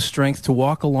 And the strength to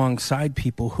walk alongside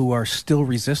people who are still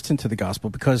resistant to the gospel,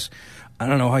 because I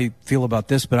don't know how you feel about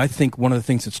this, but I think one of the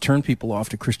things that's turned people off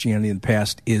to Christianity in the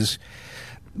past is,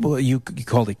 well, you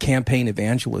called it campaign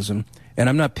evangelism, and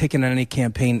I'm not picking on any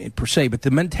campaign per se, but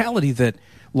the mentality that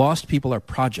lost people are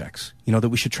projects, that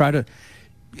we should try to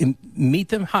meet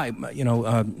them. Hi,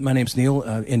 my name's Neil,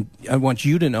 and I want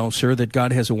you to know, sir, that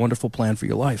God has a wonderful plan for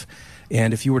your life.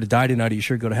 And if you were to die tonight, are you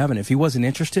sure to go to heaven? If He wasn't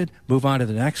interested, move on to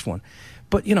the next one.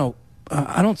 But,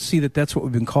 I don't see that that's what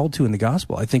we've been called to in the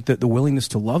gospel. I think that the willingness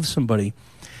to love somebody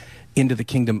into the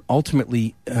kingdom,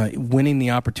 ultimately winning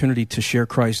the opportunity to share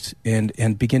Christ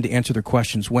and begin to answer their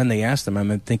questions when they ask them.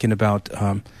 I'm thinking about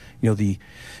the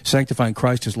sanctifying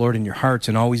Christ as Lord in your hearts,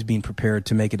 and always being prepared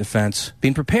to make a defense,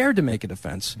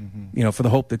 mm-hmm. For the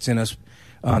hope that's in us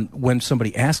when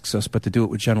somebody asks us, but to do it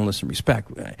with gentleness and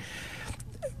respect.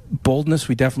 Boldness,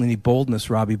 we definitely need boldness,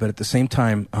 Robbie, but at the same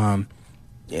time,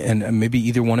 and maybe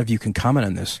either one of you can comment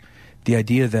on this, the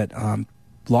idea that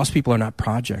lost people are not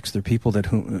projects. They're people that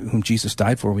whom Jesus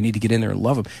died for. We need to get in there and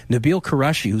love them. Nabil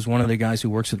Qureshi, who's one of the guys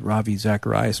who works at Ravi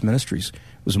Zacharias Ministries,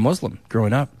 was a Muslim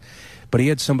growing up. But he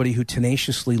had somebody who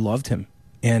tenaciously loved him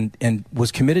and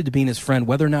was committed to being his friend,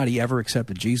 whether or not he ever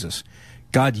accepted Jesus.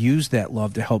 God used that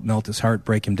love to help melt his heart,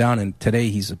 break him down, and today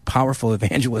he's a powerful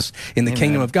evangelist in the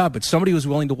kingdom of God. But somebody was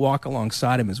willing to walk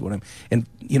alongside him is what I'm... And,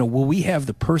 will we have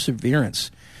the perseverance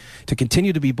to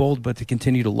continue to be bold, but to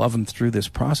continue to love him through this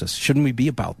process? Shouldn't we be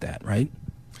about that, right?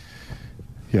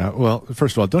 Yeah, well,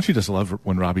 first of all, don't you just love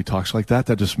when Robbie talks like that?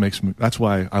 That just makes me... That's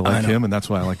why I like him, and that's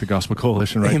why I like the Gospel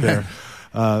Coalition right there.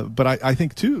 But I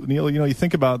think, too, Neil, you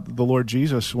think about the Lord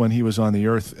Jesus when He was on the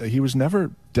earth. He was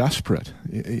never desperate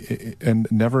and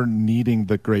never needing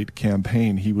the great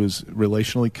campaign. He was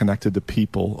relationally connected to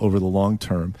people over the long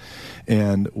term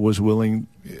and was willing,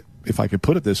 if I could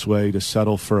put it this way, to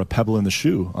settle for a pebble in the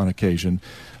shoe on occasion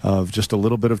of just a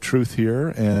little bit of truth here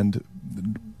and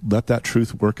let that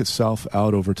truth work itself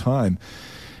out over time.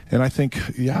 And I think,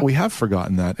 we have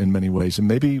forgotten that in many ways. And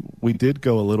maybe we did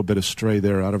go a little bit astray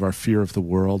there out of our fear of the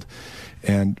world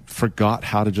and forgot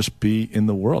how to just be in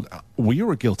the world. We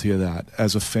were guilty of that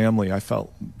as a family. I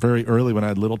felt very early when I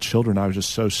had little children, I was just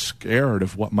so scared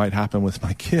of what might happen with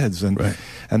my kids. And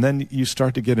then you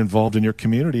start to get involved in your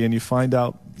community and you find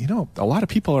out, a lot of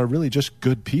people are really just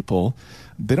good people.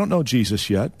 They don't know Jesus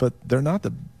yet, but they're not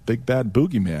the big bad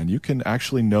boogeyman. You can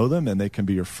actually know them, and they can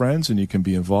be your friends, and you can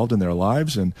be involved in their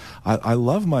lives. And I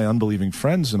love my unbelieving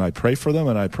friends, and I pray for them,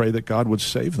 and I pray that God would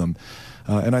save them.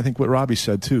 And I think what Robbie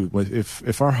said too,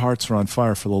 if our hearts are on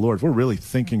fire for the Lord, we're really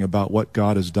thinking about what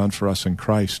God has done for us in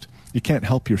Christ. You can't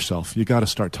help yourself. You got to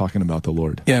start talking about the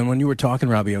Lord. Yeah, and when you were talking,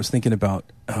 Robbie, I was thinking about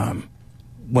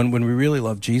when we really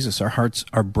love Jesus, our hearts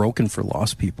are broken for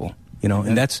lost people.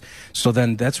 And that's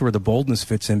where the boldness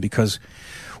fits in, because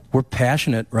we're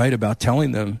passionate, right, about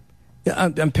telling them.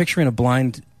 I'm picturing a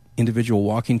blind individual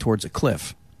walking towards a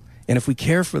cliff, and if we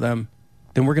care for them,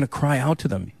 then we're going to cry out to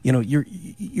them.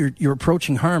 You're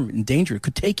approaching harm and danger. It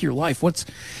could take your life.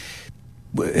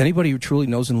 Anybody who truly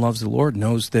knows and loves the Lord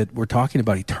knows that we're talking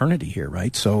about eternity here,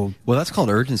 right? So, well, that's called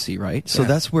urgency, right? So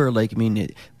that's where,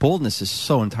 boldness is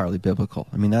so entirely biblical.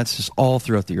 I mean, that's just all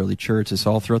throughout the early church. It's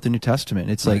all throughout the New Testament.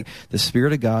 It's like the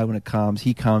Spirit of God, when it comes,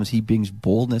 He brings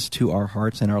boldness to our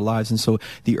hearts and our lives. And so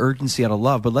the urgency out of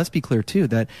love. But let's be clear, too,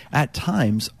 that at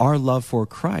times our love for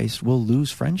Christ will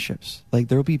lose friendships. Like,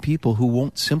 there will be people who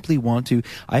won't simply want to.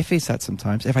 I face that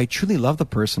sometimes. If I truly love the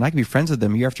person, I can be friends with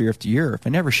them year after year after year. If I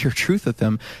never share truth with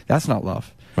them, that's not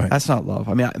love. Right. That's not love.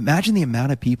 I mean, imagine the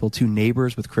amount of people, two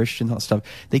neighbors with Christians, all that stuff,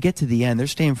 they get to the end, they're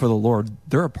staying for the Lord,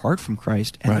 they're apart from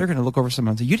Christ, and they're going to look over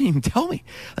someone and say, you didn't even tell me.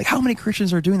 Like, how many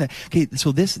Christians are doing that? Okay,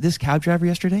 so this cab driver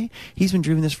yesterday, he's been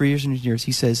driving this for years and years.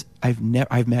 He says, I've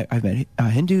met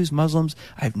Hindus, Muslims,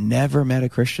 I've never met a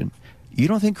Christian. You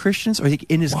don't think Christians, or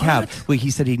in his cab,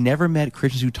 he said he never met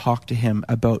Christians who talked to him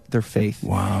about their faith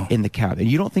in the cab.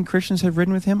 And you don't think Christians have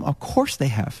ridden with him? Of course they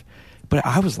have. But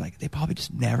I was like, they probably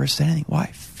just never said anything. Why?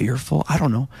 Fearful? I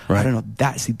don't know. Right. I don't know.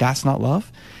 That's not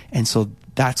love. And so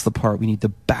that's the part we need to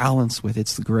balance with.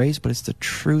 It's the grace, but it's the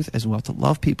truth as well, to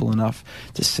love people enough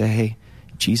to say, hey,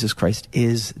 Jesus Christ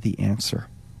is the answer.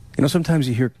 You know, sometimes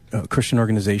you hear Christian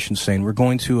organizations saying, we're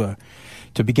going to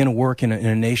begin a work in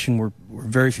a nation where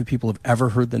very few people have ever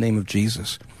heard the name of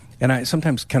Jesus. And I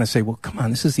sometimes kind of say, well, come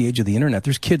on, this is the age of the internet.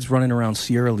 There's kids running around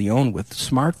Sierra Leone with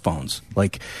smartphones.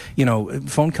 Like, you know,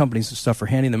 phone companies and stuff are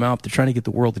handing them out. They're trying to get the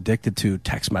world addicted to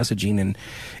text messaging, and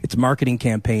it's marketing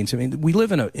campaigns. I mean, we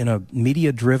live in a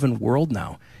media-driven world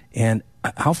now. And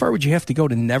how far would you have to go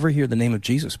to never hear the name of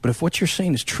Jesus? But if what you're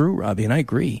saying is true, Robbie, and I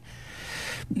agree,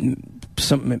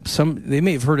 some they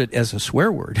may have heard it as a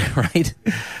swear word, right?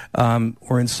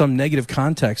 Or in some negative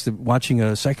context of watching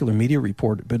a secular media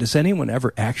report. But has anyone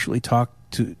ever actually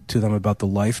talked to them about the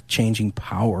life-changing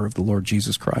power of the Lord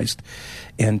Jesus Christ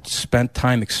and spent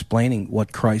time explaining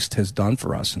what Christ has done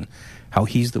for us and how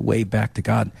He's the way back to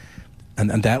God?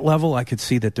 And on that level, I could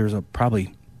see that there's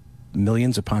probably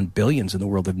millions upon billions in the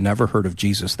world that have never heard of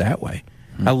Jesus that way.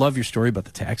 I love your story about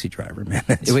the taxi driver, man.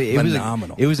 It's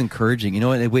phenomenal. It was encouraging. You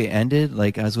know, the way it ended,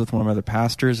 like, I was with one of my other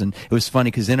pastors, and it was funny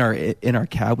because in our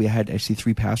cab we had actually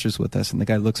 3 pastors with us, and the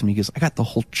guy looks at me, he goes, I got the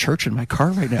whole church in my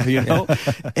car right now, you know,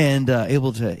 and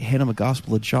able to hand him a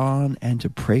Gospel of John and to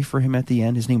pray for him at the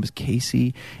end. His name was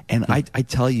Casey, and I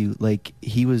tell you, like,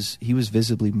 he was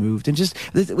visibly moved, and just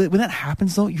when that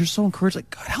happens, though, you're so encouraged.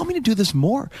 Like, God, help me to do this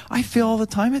more. I fail all the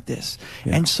time at this,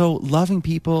 and so loving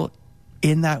people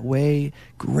in that way,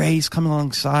 grace coming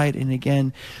alongside. And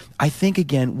again, I think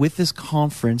with this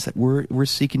conference that we're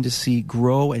seeking to see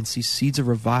grow and see seeds of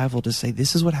revival, to say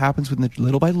this is what happens with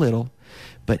little by little.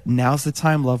 But now's the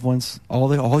time, loved ones,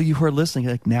 all you who are listening,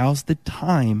 like, now's the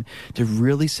time to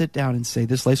really sit down and say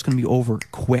this life's going to be over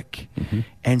quick. Mm-hmm.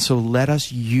 And so let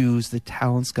us use the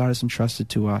talents God has entrusted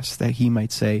to us, that He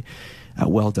might say,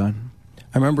 well done.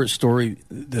 I remember a story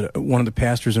that one of the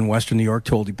pastors in Western New York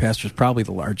told. He pastors probably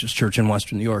the largest church in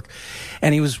Western New York.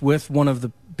 And he was with one of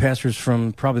the pastors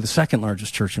from probably the second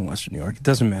largest church in Western New York. It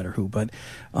doesn't matter who, but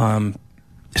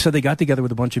so they got together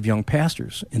with a bunch of young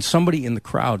pastors. And somebody in the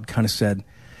crowd kind of said,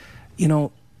 you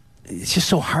know, it's just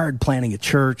so hard planning a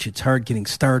church. It's hard getting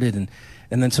started.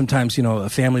 And then sometimes, you know, a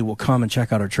family will come and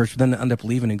check out our church, but then they end up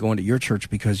leaving and going to your church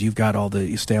because you've got all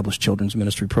the established children's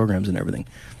ministry programs and everything.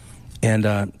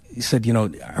 And he said, you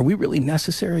know, are we really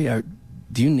necessary?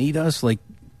 Do you need us? Like,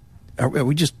 are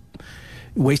we just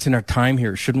wasting our time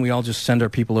here? Shouldn't we all just send our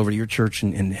people over to your church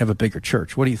and have a bigger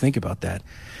church? What do you think about that?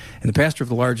 And the pastor of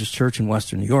the largest church in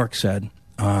Western New York said,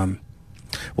 well,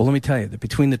 let me tell you that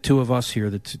between the two of us here,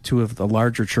 the two of the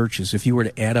larger churches, if you were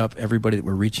to add up everybody that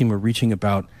we're reaching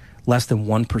about less than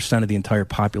 1% of the entire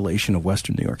population of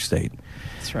Western New York State.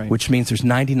 That's right. Which means there's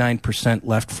 99%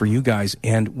 left for you guys,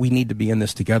 and we need to be in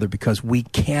this together because we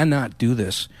cannot do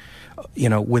this, you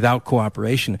know, without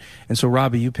cooperation. And so,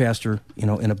 Robbie, you pastor, you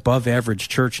know, an above-average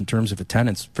church in terms of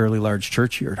attendance, fairly large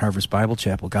church here at Harvest Bible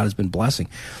Chapel. God has been blessing.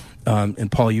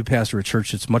 And Paul, you pastor a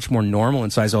church that's much more normal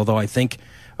in size, although I think,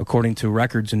 according to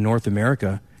records in North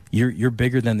America, you're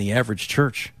bigger than the average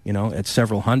church, you know, at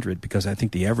several hundred, because I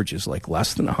think the average is like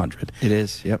less than 100. It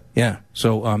is, yep. Yeah.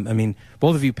 So, I mean,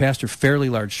 both of you pastor fairly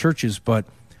large churches, but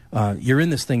you're in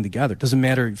this thing together. It doesn't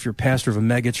matter if you're pastor of a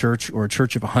mega church or a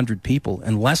church of 100 people.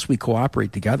 Unless we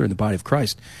cooperate together in the body of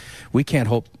Christ, we can't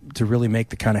hope to really make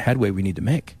the kind of headway we need to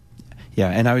make. Yeah,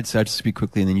 and I would say, I'll just speak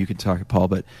quickly, and then you can talk, Paul,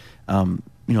 but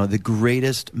the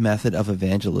greatest method of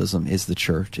evangelism is the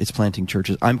church. It's planting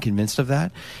churches. I'm convinced of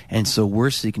that. And so we're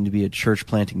seeking to be a church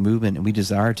planting movement, and we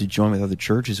desire to join with other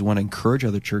churches. We want to encourage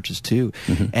other churches too.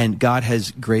 Mm-hmm. And God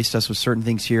has graced us with certain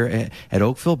things here at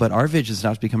Oakville, but our vision is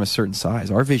not to become a certain size.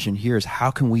 Our vision here is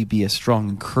how can we be a strong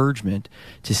encouragement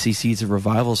to see seeds of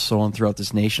revival sown throughout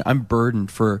this nation. I'm burdened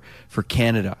for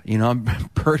Canada. I'm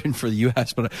burdened for the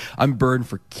U.S., but I'm burdened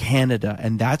for Canada,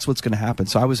 and that's what's going to happen.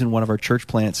 So I was in one of our church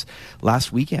plants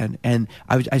last weekend, and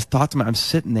I thought to myself, I'm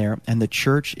sitting there, and the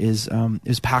church is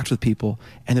packed with people,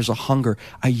 and there's a hunger.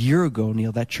 A year ago,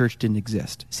 Neil, that church didn't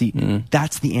exist. See,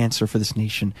 that's the answer for this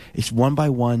nation. It's one by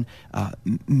one,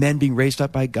 men being raised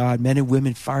up by God, men and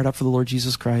women fired up for the Lord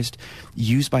Jesus Christ,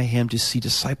 used by Him to see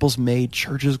disciples made,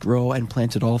 churches grow, and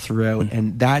planted all throughout.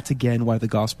 And that's, again, why the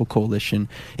Gospel Coalition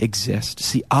exists.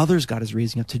 See, others God is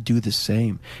raising up to do the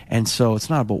same. And so it's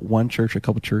not about one church or a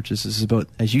couple churches. This is about,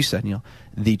 as you said, Neil,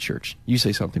 the church. You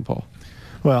say something, Paul.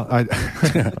 Well,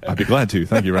 I'd be glad to.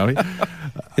 Thank you, Robbie.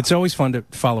 It's always fun to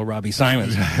follow Robbie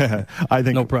Simons. I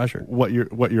think no pressure. What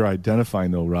you're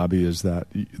identifying, though, Robbie, is that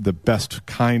the best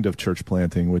kind of church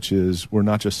planting, which is we're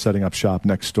not just setting up shop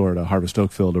next door to Harvest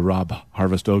Oakville to rob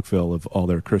Harvest Oakville of all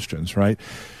their Christians, right?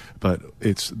 But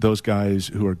it's those guys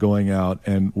who are going out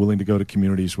and willing to go to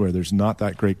communities where there's not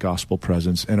that great gospel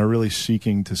presence and are really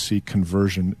seeking to see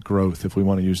conversion growth, if we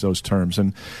want to use those terms.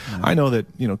 And I know that,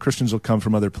 Christians will come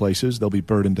from other places. They'll be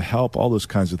burdened to help, all those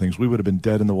kinds of things. We would have been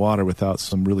dead in the water without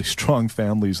some really strong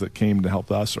families that came to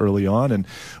help us early on. And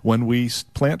when we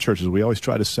plant churches, we always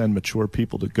try to send mature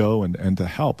people to go and to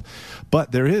help.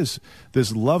 But there is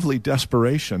this lovely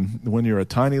desperation when you're a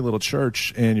tiny little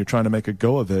church and you're trying to make a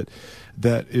go of it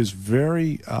that is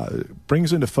very,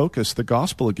 brings into focus the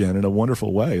gospel again in a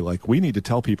wonderful way. Like, we need to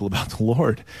tell people about the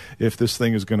Lord if this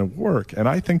thing is going to work. And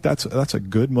I think that's a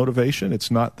good motivation. It's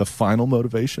not the final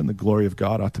motivation. The glory of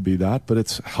God ought to be that, but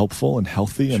it's helpful and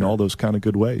healthy in all those kind of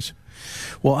good ways.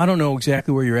 Well, I don't know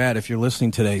exactly where you're at if you're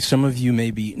listening today. Some of you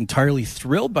may be entirely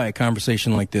thrilled by a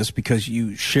conversation like this because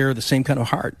you share the same kind of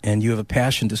heart and you have a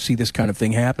passion to see this kind of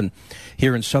thing happen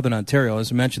here in Southern Ontario.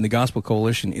 As I mentioned, the Gospel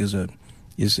Coalition is an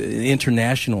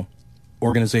international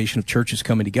organization of churches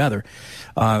coming together,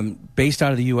 based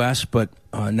out of the U.S., but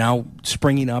now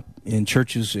springing up in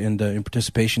churches and in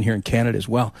participation here in Canada as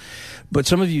well. But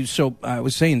some of you, so I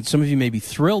was saying, some of you may be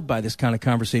thrilled by this kind of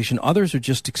conversation. Others are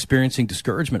just experiencing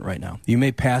discouragement right now. You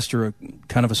may pastor a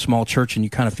kind of a small church and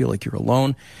you kind of feel like you're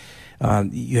alone.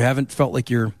 You haven't felt like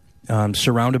you're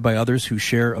surrounded by others who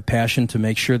share a passion to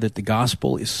make sure that the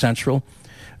gospel is central.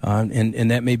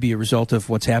 And that may be a result of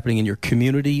what's happening in your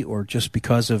community or just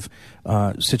because of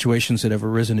situations that have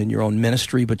arisen in your own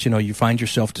ministry. But, you find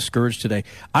yourself discouraged today.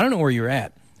 I don't know where you're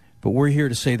at, but we're here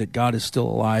to say that God is still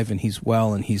alive and He's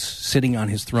well and He's sitting on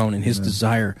His throne, and His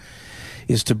desire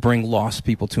is to bring lost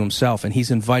people to Himself. And He's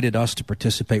invited us to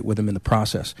participate with Him in the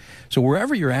process. So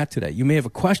wherever you're at today, you may have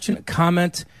a question, a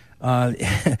comment,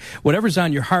 whatever's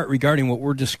on your heart regarding what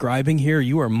we're describing here,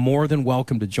 you are more than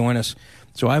welcome to join us.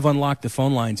 So I've unlocked the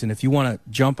phone lines, and if you want to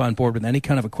jump on board with any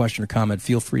kind of a question or comment,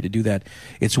 feel free to do that.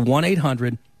 It's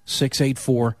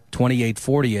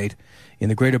 1-800-684-2848. In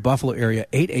the greater Buffalo area,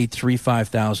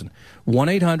 883-5000.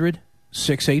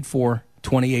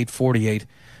 1-800-684-2848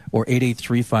 or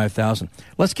 883-5000.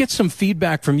 Let's get some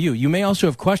feedback from you. You may also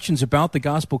have questions about the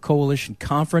Gospel Coalition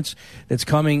Conference that's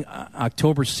coming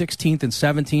October 16th and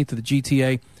 17th of the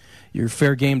GTA. You're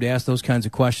fair game to ask those kinds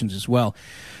of questions as well.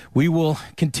 We will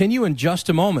continue in just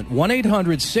a moment.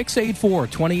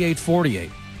 1-800-684-2848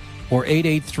 or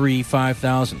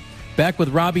 883-5000. Back with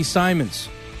Robbie Simons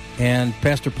and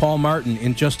Pastor Paul Martin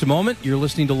in just a moment. You're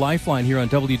listening to Lifeline here on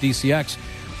WDCX,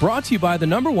 brought to you by the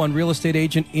 #1 real estate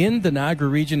agent in the Niagara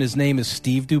region. His name is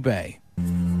Steve Dubé.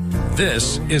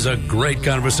 This is a great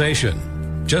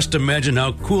conversation. Just imagine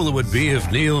how cool it would be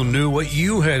if Neil knew what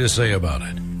you had to say about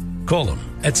it. Call him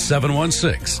at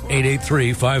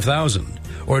 716-883-5000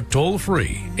 or toll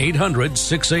free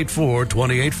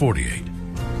 800-684-2848.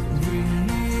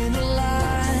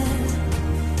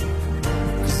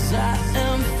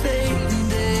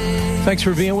 Thanks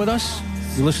for being with us.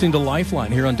 You're listening to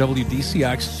Lifeline here on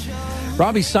WDCX.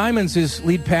 Robbie Simons is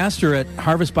lead pastor at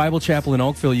Harvest Bible Chapel in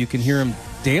Oakville. You can hear him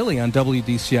daily on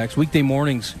WDCX, weekday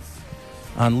mornings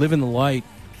on Live in the Light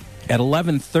at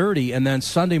 11:30, and then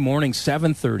Sunday morning,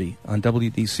 7:30 on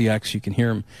WDCX. You can hear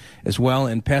him as well.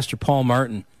 And Pastor Paul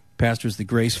Martin pastors the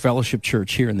Grace Fellowship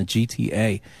Church here in the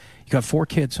GTA. You got 4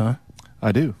 kids, huh?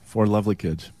 I do. 4 lovely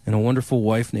kids. And a wonderful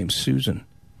wife named Susan.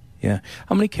 Yeah.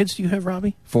 How many kids do you have,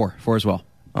 Robbie? 4 as well.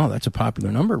 Oh, that's a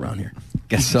popular number around here.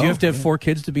 Guess so. Do you have to have 4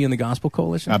 kids to be in the Gospel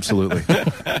Coalition? Absolutely.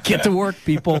 Get to work,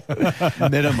 people.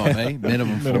 Minimum, eh?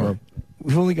 Minimum 4.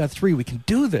 We've only got 3. We can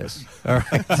do this. All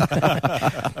right.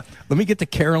 Let me get to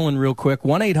Carolyn real quick.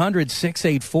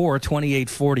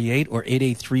 1-800-684-2848 or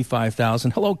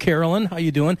 883-5000. Hello, Carolyn. How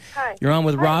you doing? Hi. You're on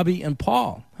with Hi. Robbie and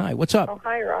Paul. Hi, what's up? Oh,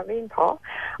 hi, Robbie and Paul.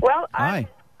 Well, Hi.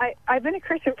 I've been a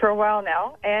Christian for a while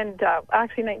now, and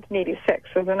actually 1986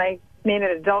 was when I made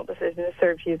an adult decision to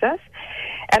serve Jesus.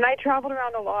 And I traveled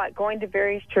around a lot, going to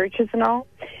various churches and all.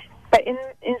 But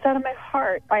inside of my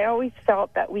heart, I always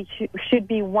felt that we should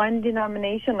be one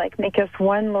denomination, like make us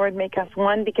one, Lord, make us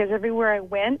one, because everywhere I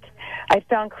went, I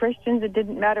found Christians. It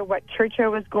didn't matter what church I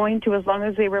was going to, as long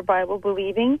as they were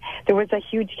Bible-believing. There was a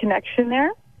huge connection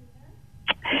there.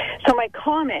 So my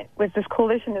comment was this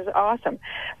coalition is awesome.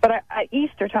 But at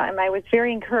Easter time, I was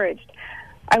very encouraged.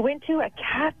 I went to a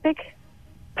Catholic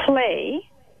play,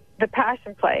 the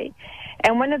Passion Play,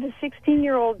 and one of the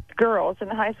 16-year-old girls in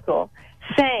the high school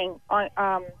sang on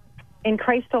In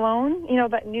Christ Alone. You know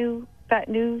that new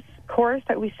chorus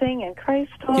that we sing, In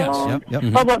Christ Alone. Yes,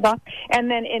 yep. Blah blah blah.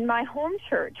 And then in my home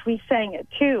church, we sang it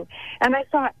too. And I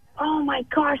thought, oh my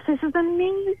gosh, this is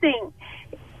amazing.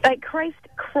 Like Christ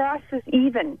crosses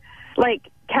even like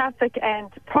Catholic and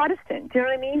Protestant. Do you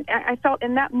know what I mean? I felt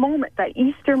in that moment, that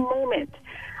Easter moment,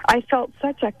 I felt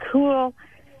such a cool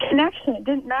connection. It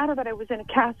didn't matter that I was in a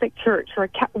Catholic church or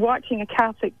watching a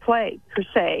Catholic play, per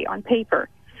se, on paper.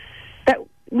 That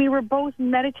we were both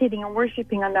meditating and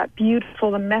worshiping on that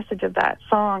beautiful message of that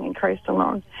song, In Christ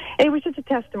Alone. It was just a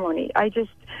testimony. I just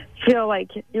feel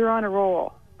like you're on a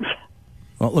roll.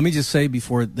 Well, let me just say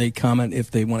before they comment,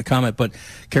 if they want to comment, but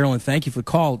Carolyn, thank you for the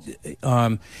call.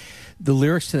 The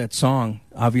lyrics to that song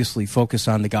obviously focus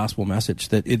on the gospel message,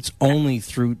 that it's only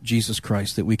through Jesus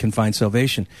Christ that we can find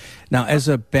salvation. Now, as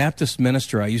a Baptist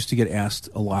minister, I used to get asked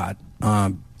a lot,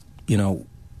 what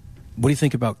do you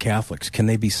think about Catholics? Can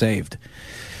they be saved?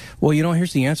 Well,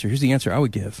 here's the answer. Here's the answer I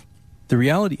would give. The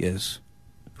reality is,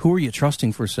 who are you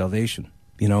trusting for salvation?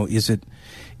 Is it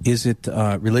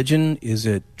religion? Is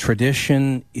it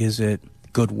tradition? Is it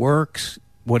good works?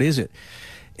 What is it?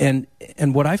 And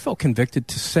what I felt convicted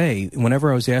to say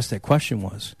whenever I was asked that question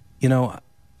was,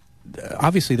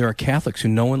 obviously there are Catholics who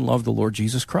know and love the Lord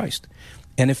Jesus Christ.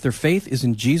 And if their faith is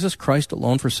in Jesus Christ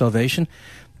alone for salvation,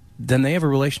 then they have a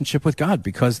relationship with God,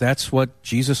 because that's what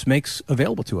Jesus makes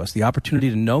available to us, the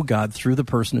opportunity to know God through the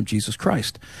person of Jesus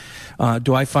Christ.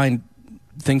 Do I find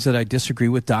things that I disagree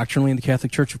with doctrinally in the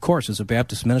Catholic Church? Of course, as a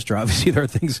Baptist minister, obviously there are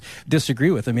things I disagree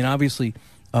with. I mean, obviously,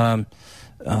 Martin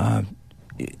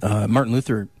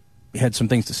Luther had some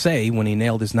things to say when he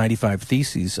nailed his 95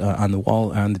 Theses on the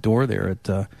wall, on the door there.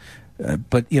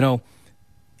 But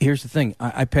here's the thing.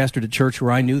 I pastored a church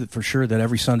where I knew that for sure that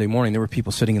every Sunday morning there were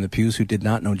people sitting in the pews who did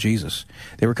not know Jesus.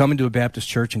 They were coming to a Baptist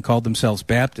church and called themselves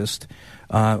Baptist,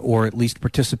 or at least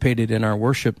participated in our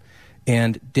worship,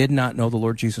 and did not know the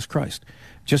Lord Jesus Christ.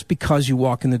 Just because you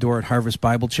walk in the door at Harvest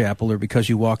Bible Chapel, or because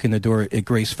you walk in the door at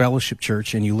Grace Fellowship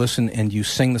Church and you listen and you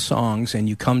sing the songs and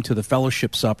you come to the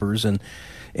fellowship suppers and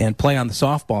play on the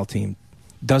softball team,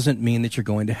 doesn't mean that you're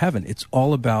going to heaven. It's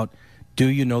all about, do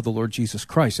you know the Lord Jesus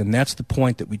Christ? And that's the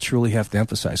point that we truly have to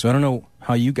emphasize. So I don't know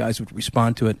how you guys would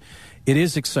respond to it. It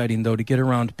is exciting, though, to get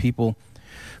around people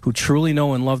who truly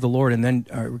know and love the Lord, and then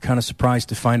are kind of surprised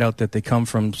to find out that they come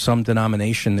from some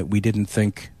denomination that we didn't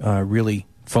think really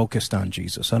focused on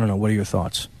Jesus. I don't know. What are your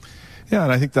thoughts? Yeah,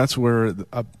 and I think that's where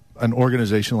an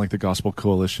organization like the Gospel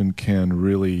Coalition can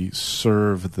really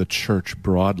serve the church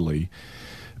broadly,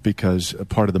 because a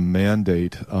part of the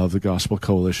mandate of the Gospel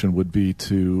Coalition would be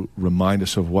to remind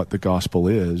us of what the gospel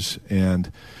is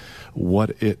and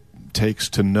what it takes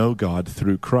to know God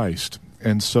through Christ.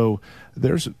 And so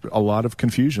there's a lot of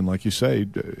confusion, like you say.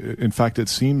 In fact, it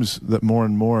seems that more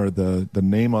and more the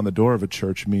name on the door of a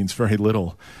church means very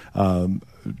little,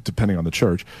 depending on the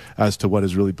church, as to what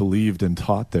is really believed and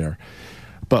taught there.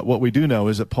 But what we do know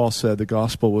is that Paul said the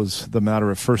gospel was the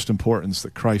matter of first importance,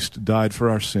 that Christ died for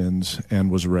our sins and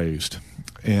was raised.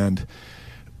 And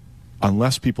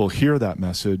unless people hear that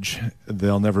message,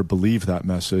 they'll never believe that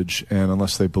message. And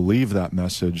unless they believe that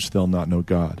message, they'll not know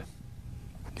God.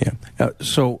 Yeah.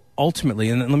 So ultimately,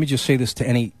 and let me just say this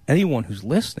to anyone who's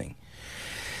listening,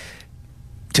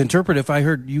 to interpret, if I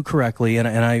heard you correctly, and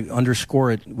I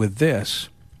underscore it with this,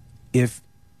 if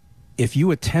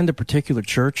you attend a particular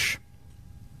church,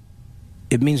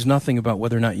 it means nothing about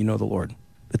whether or not you know the Lord.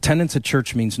 Attendance at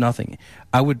church means nothing.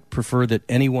 I would prefer that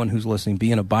anyone who's listening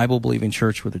be in a Bible-believing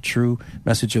church where the true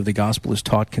message of the gospel is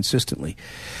taught consistently.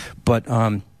 But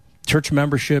church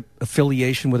membership,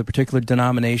 affiliation with a particular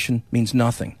denomination means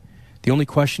nothing. The only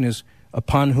question is,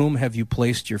 Upon whom have you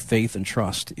placed your faith and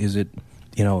trust? Is it,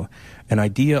 an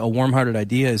idea, a warm-hearted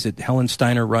idea? Is it Helen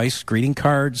Steiner Rice greeting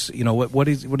cards?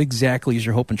 What exactly is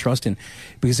your hope and trust in?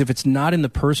 Because if it's not in the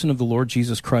person of the Lord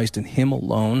Jesus Christ and Him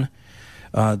alone,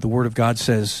 the Word of God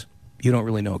says you don't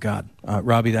really know God.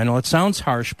 Robbie, I know it sounds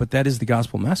harsh, but that is the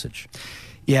gospel message.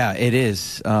 Yeah, it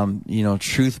is.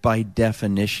 Truth by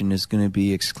definition is going to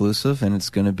be exclusive, and it's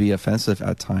going to be offensive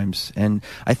at times. And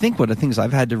I think one of the things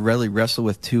I've had to really wrestle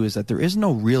with, too, is that there is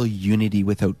no real unity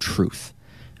without truth.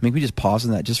 Can we just pause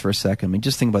on that just for a second?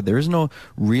 Just think about it. There is no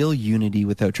real unity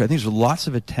without truth. I think there's lots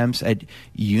of attempts at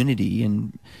unity,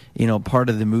 and part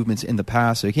of the movements in the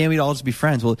past say, can't we all just be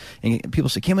friends? Well, and people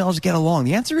say, can't we all just get along?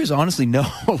 The answer is honestly no.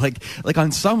 like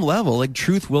on some level,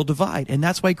 truth will divide, and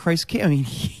that's why Christ came.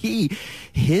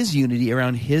 His unity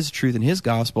around His truth and His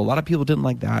gospel. A lot of people didn't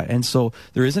like that, and so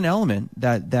there is an element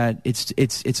that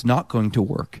it's not going to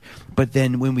work. But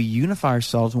then when we unify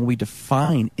ourselves, when we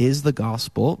define is the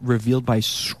gospel revealed by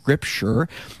Scripture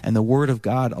and the Word of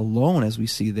God alone, as we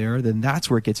see there, then that's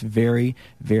where it gets very,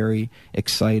 very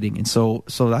exciting. And so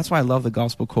that's why I love the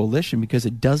Gospel Coalition, because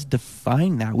it does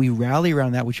define that. We rally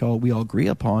around that which we all agree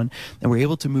upon, and we're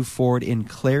able to move forward in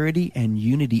clarity and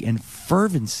unity and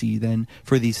fervency then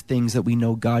for these things that we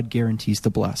know God guarantees to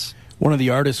bless. One of the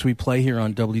artists we play here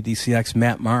on WDCX,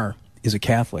 Matt Maher, is a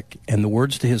Catholic, and the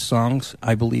words to his songs,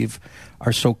 I believe,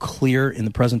 are so clear in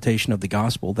the presentation of the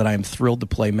gospel that I am thrilled to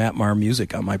play Matt Maher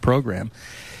music on my program.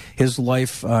 His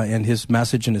life and his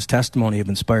message and his testimony have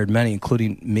inspired many,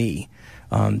 including me.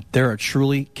 There are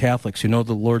truly Catholics who know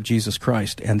the Lord Jesus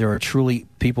Christ, and there are truly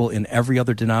people in every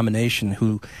other denomination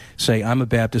who say, I'm a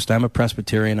Baptist, I'm a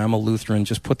Presbyterian, I'm a Lutheran,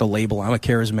 just put the label, I'm a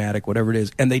charismatic, whatever it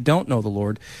is, and they don't know the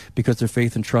Lord because their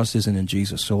faith and trust isn't in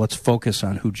Jesus. So let's focus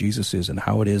on who Jesus is and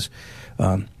how it is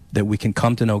that we can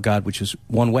come to know God, which is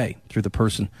one way, through the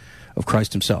person of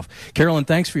Christ Himself. Carolyn,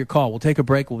 thanks for your call. We'll take a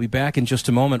break. We'll be back in just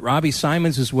a moment. Robbie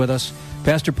Simons is with us,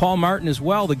 Pastor Paul Martin as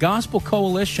well. The Gospel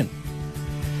Coalition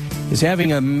is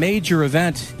having a major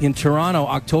event in Toronto,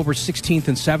 October 16th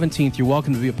and 17th. You're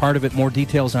welcome to be a part of it. More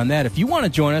details on that. If you want to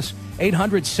join us,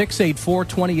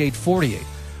 800-684-2848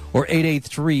 or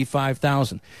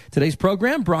 883-5000. Today's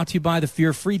program brought to you by the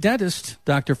Fear-Free Dentist,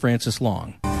 Dr. Francis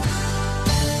Long.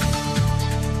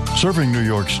 Serving New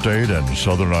York State and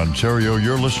Southern Ontario,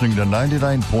 you're listening to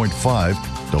 99.5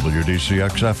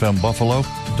 WDCX FM Buffalo,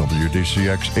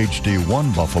 WDCX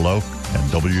HD1 Buffalo,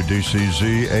 and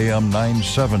WDCZ AM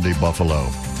 970 Buffalo,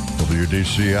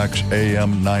 WDCX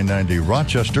AM 990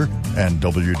 Rochester, and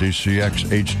WDCX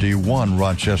HD1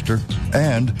 Rochester,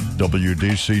 and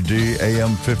WDCD AM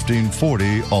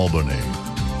 1540 Albany.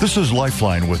 This is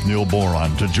Lifeline with Neil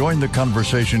Boron. To join the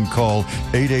conversation, call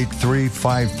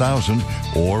 883-5000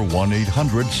 or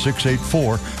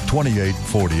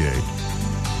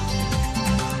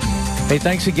 1-800-684-2848. Hey,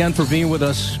 thanks again for being with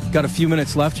us. Got a few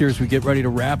minutes left here as we get ready to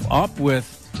wrap up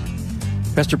with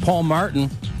Pastor Paul Martin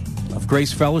of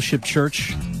Grace Fellowship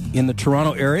Church in the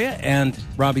Toronto area and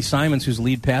Robbie Simons, who's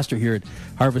lead pastor here at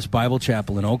Harvest Bible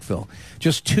Chapel in Oakville.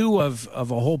 Just two of a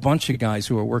whole bunch of guys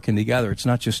who are working together. It's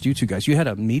not just you two guys. You had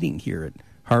a meeting here at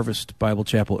Harvest Bible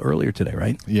Chapel earlier today,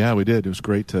 right? Yeah, we did. It was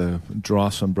great to draw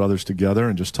some brothers together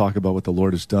and just talk about what the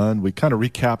Lord has done. We kind of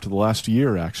recapped the last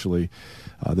year, actually.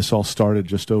 This all started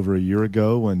just over a year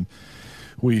ago when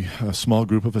a small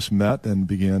group of us met and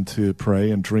began to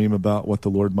pray and dream about what the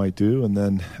Lord might do. And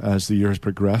then as the year has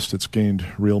progressed, it's gained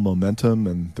real momentum,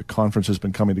 and the conference has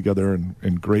been coming together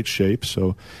in great shape.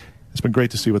 So it's been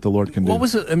great to see what the Lord can do. What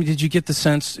was it? I mean, did you get the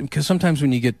sense, because sometimes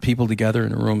when you get people together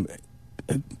in a room,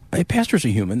 pastors are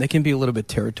human. They can be a little bit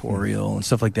territorial and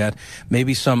stuff like that.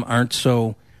 Maybe some aren't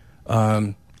so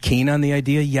keen on the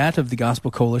idea yet of the Gospel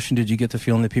Coalition. Did you get the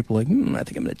feeling that people were like, I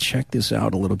think I'm going to check this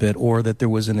out a little bit, or that there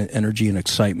was an energy and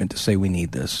excitement to say we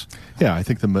need this? Yeah, I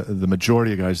think the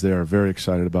majority of guys there are very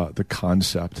excited about the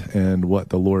concept and what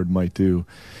the Lord might do.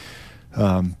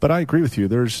 But I agree with you.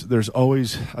 There's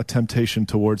always a temptation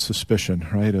towards suspicion,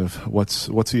 right, of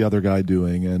what's the other guy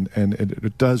doing, and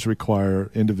it does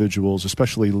require individuals,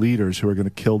 especially leaders, who are going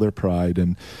to kill their pride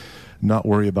and not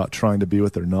worry about trying to be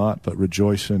what they're not, but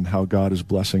rejoice in how God is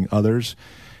blessing others.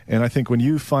 And I think when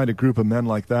you find a group of men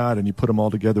like that and you put them all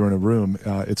together in a room,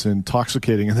 it's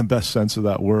intoxicating in the best sense of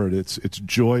that word. It's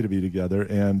joy to be together,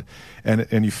 and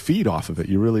you feed off of it.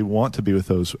 You really want to be with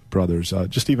those brothers.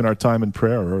 Just even our time in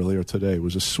prayer earlier today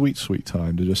was a sweet, sweet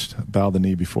time to just bow the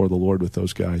knee before the Lord with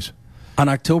those guys. On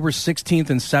October 16th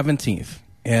and 17th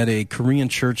at a Korean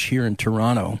church here in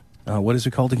Toronto, what is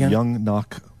it called again? Young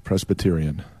Nok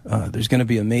Presbyterian. There's going to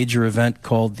be a major event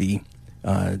called the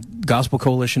Gospel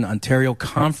Coalition Ontario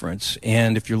Conference.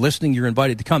 And if you're listening, you're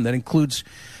invited to come. That includes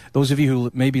those of you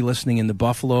who may be listening in the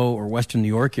Buffalo or Western New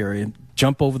York area.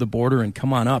 Jump over the border and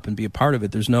come on up and be a part of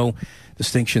it. There's no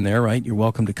distinction there, right? You're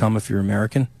welcome to come if you're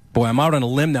American. Boy, I'm out on a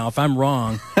limb now. If I'm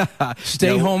wrong,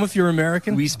 stay home if you're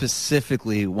American. We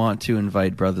specifically want to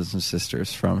invite brothers and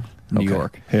sisters from New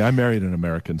York. Hey, I married an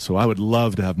American, so I would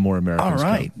love to have more Americans. All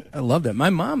right. come. I love that. My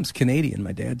mom's Canadian.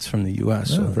 My dad's from the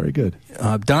U.S. Oh, very good.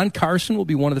 Don Carson will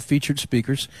be one of the featured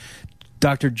speakers.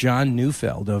 Dr. John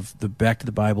Neufeld of the Back to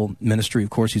the Bible Ministry.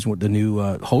 Of course, he's the new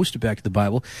host of Back to the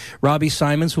Bible. Robbie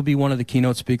Simons will be one of the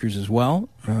keynote speakers as well.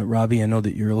 Robbie, I know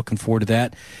that you're looking forward to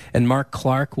that. And Mark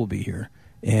Clark will be here.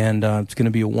 And it's going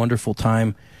to be a wonderful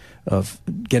time of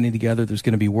getting together. There's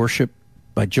going to be worship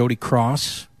by Jody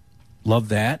Cross. Love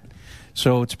that.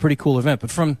 So it's a pretty cool event.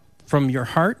 But from your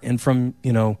heart and from,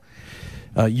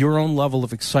 your own level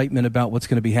of excitement about what's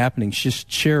going to be happening,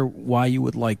 just share why you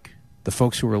would like the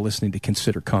folks who are listening to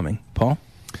consider coming. Paul?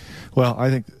 Well,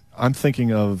 I'm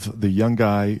thinking of the young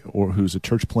guy or who's a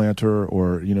church planter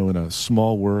or, in a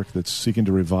small work that's seeking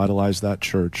to revitalize that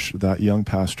church, that young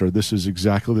pastor. This is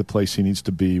exactly the place he needs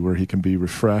to be, where he can be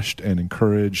refreshed and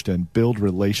encouraged and build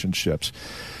relationships.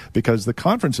 Because the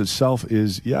conference itself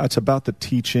is, it's about the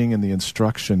teaching and the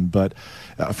instruction, but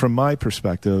from my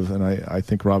perspective, and I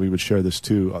think Robbie would share this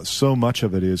too, so much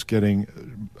of it is getting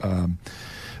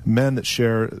men that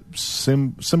share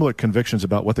similar convictions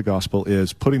about what the gospel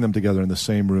is, putting them together in the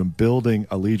same room, building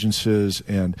allegiances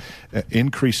and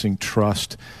increasing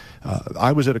trust.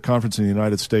 I was at a conference in the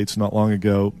United States not long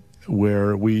ago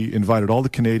where we invited all the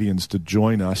Canadians to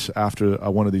join us after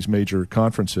one of these major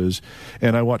conferences,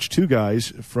 and I watched two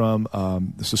guys from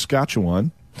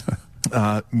Saskatchewan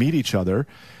meet each other.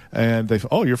 And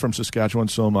you're from Saskatchewan,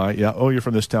 so am I. Yeah. Oh, you're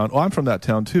from this town. Oh, I'm from that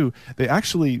town too. Their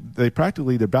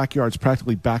backyards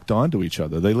practically backed onto each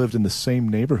other. They lived in the same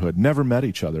neighborhood, never met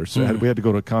each other. So we had to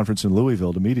go to a conference in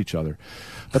Louisville to meet each other.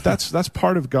 But that's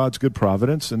part of God's good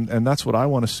providence, and that's what I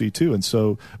want to see too. And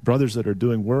so brothers that are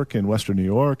doing work in Western New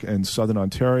York and Southern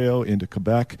Ontario into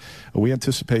Quebec, we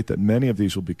anticipate that many of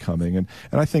these will be coming. And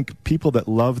I think people that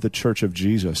love the Church of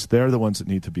Jesus, they're the ones that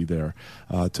need to be there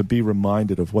to be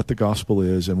reminded of what the gospel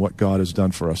is and what God has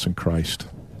done for us in Christ.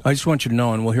 I just want you to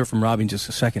know, and we'll hear from Robbie in just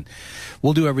a second,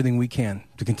 we'll do everything we can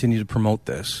to continue to promote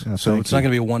this. Yeah, so it's not going to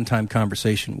be a one-time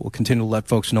conversation. We'll continue to let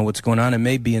folks know what's going on and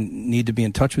need to be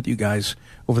in touch with you guys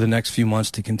over the next few months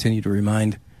to continue to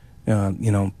remind our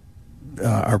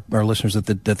listeners that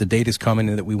the date is coming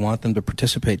and that we want them to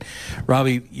participate.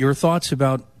 Robbie, your thoughts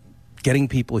about getting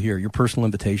people here, your personal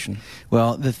invitation?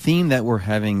 Well, the theme that we're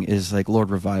having is like,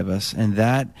 Lord, revive us. And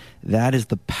that is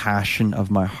the passion of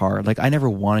my heart. Like, I never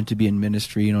wanted to be in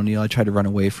ministry, Neil. I tried to run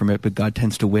away from it, but God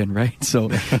tends to win, right?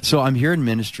 So I'm here in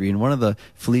ministry. And one of the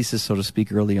fleeces, so to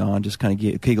speak, early on, just kind of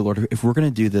get, okay, Lord, if we're going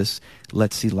to do this,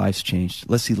 let's see lives changed.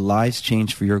 Let's see lives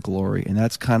changed for your glory. And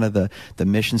that's kind of the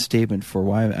mission statement for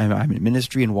why I'm in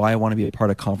ministry and why I want to be a part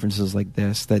of conferences like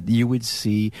this, that you would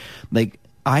see, like,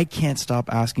 I can't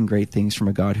stop asking great things from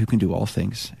a God who can do all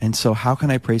things. And so how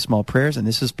can I pray small prayers? And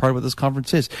this is part of what this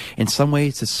conference is. In some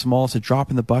ways, it's small, it's a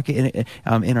drop in the bucket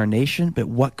in our nation, but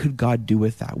what could God do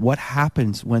with that? What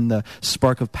happens when the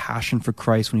spark of passion for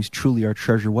Christ, when he's truly our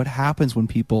treasure? What happens when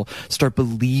people start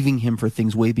believing him for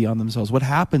things way beyond themselves? What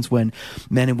happens when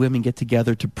men and women get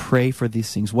together to pray for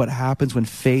these things? What happens when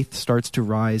faith starts to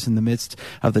rise in the midst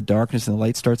of the darkness and the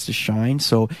light starts to shine?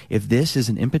 So if this is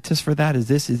an impetus for that, is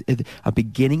this is a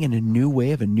beginning in a new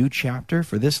way of a new chapter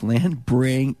for this land,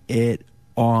 bring it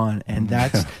on. And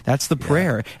that's the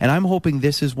prayer. And I'm hoping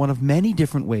this is one of many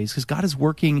different ways, because God is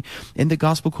working in the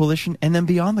Gospel Coalition and then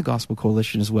beyond the Gospel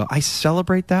Coalition as well. I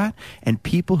celebrate that, and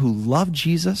people who love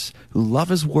Jesus, who love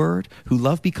his word, who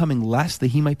love becoming less that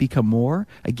he might become more.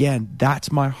 Again,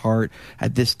 that's my heart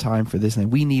at this time for this,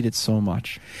 and we need it so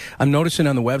much. I'm noticing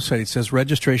on the website it says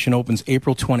registration opens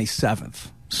April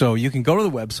 27th. So you can go to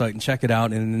the website and check it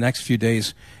out, and in the next few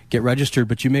days get registered,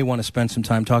 but you may want to spend some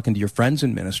time talking to your friends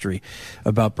in ministry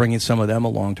about bringing some of them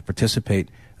along to participate.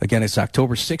 Again, it's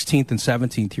October 16th and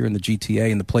 17th here in the GTA,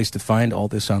 and the place to find all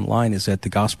this online is at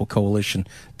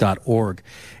thegospelcoalition.org.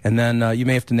 And then you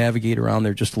may have to navigate around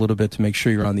there just a little bit to make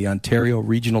sure you're on the Ontario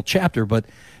Regional Chapter, but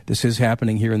this is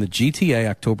happening here in the GTA,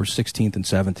 October 16th and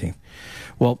 17th.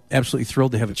 Well, absolutely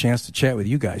thrilled to have a chance to chat with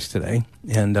you guys today,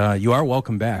 and you are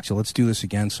welcome back, so let's do this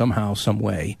again somehow, some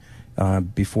way,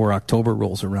 before October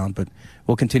rolls around, but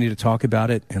we'll continue to talk about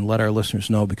it and let our listeners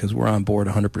know, because we're on board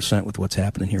 100% with what's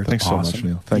happening here. Thanks so much,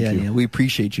 Neil. Thank you. Yeah, we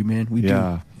appreciate you, man. We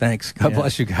do. Thanks. God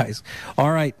bless you guys.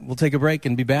 All right, we'll take a break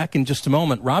and be back in just a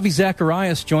moment. Ravi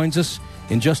Zacharias joins us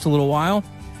in just a little while.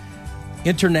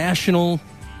 international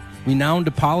renowned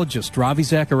apologist Ravi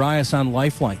Zacharias on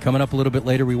Lifeline. Coming up a little bit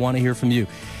later, we want to hear from you.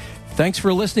 Thanks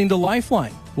for listening to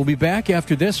Lifeline. We'll be back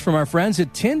after this from our friends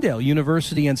at Tyndale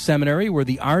University and Seminary, where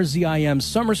the RZIM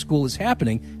Summer School is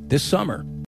happening this summer.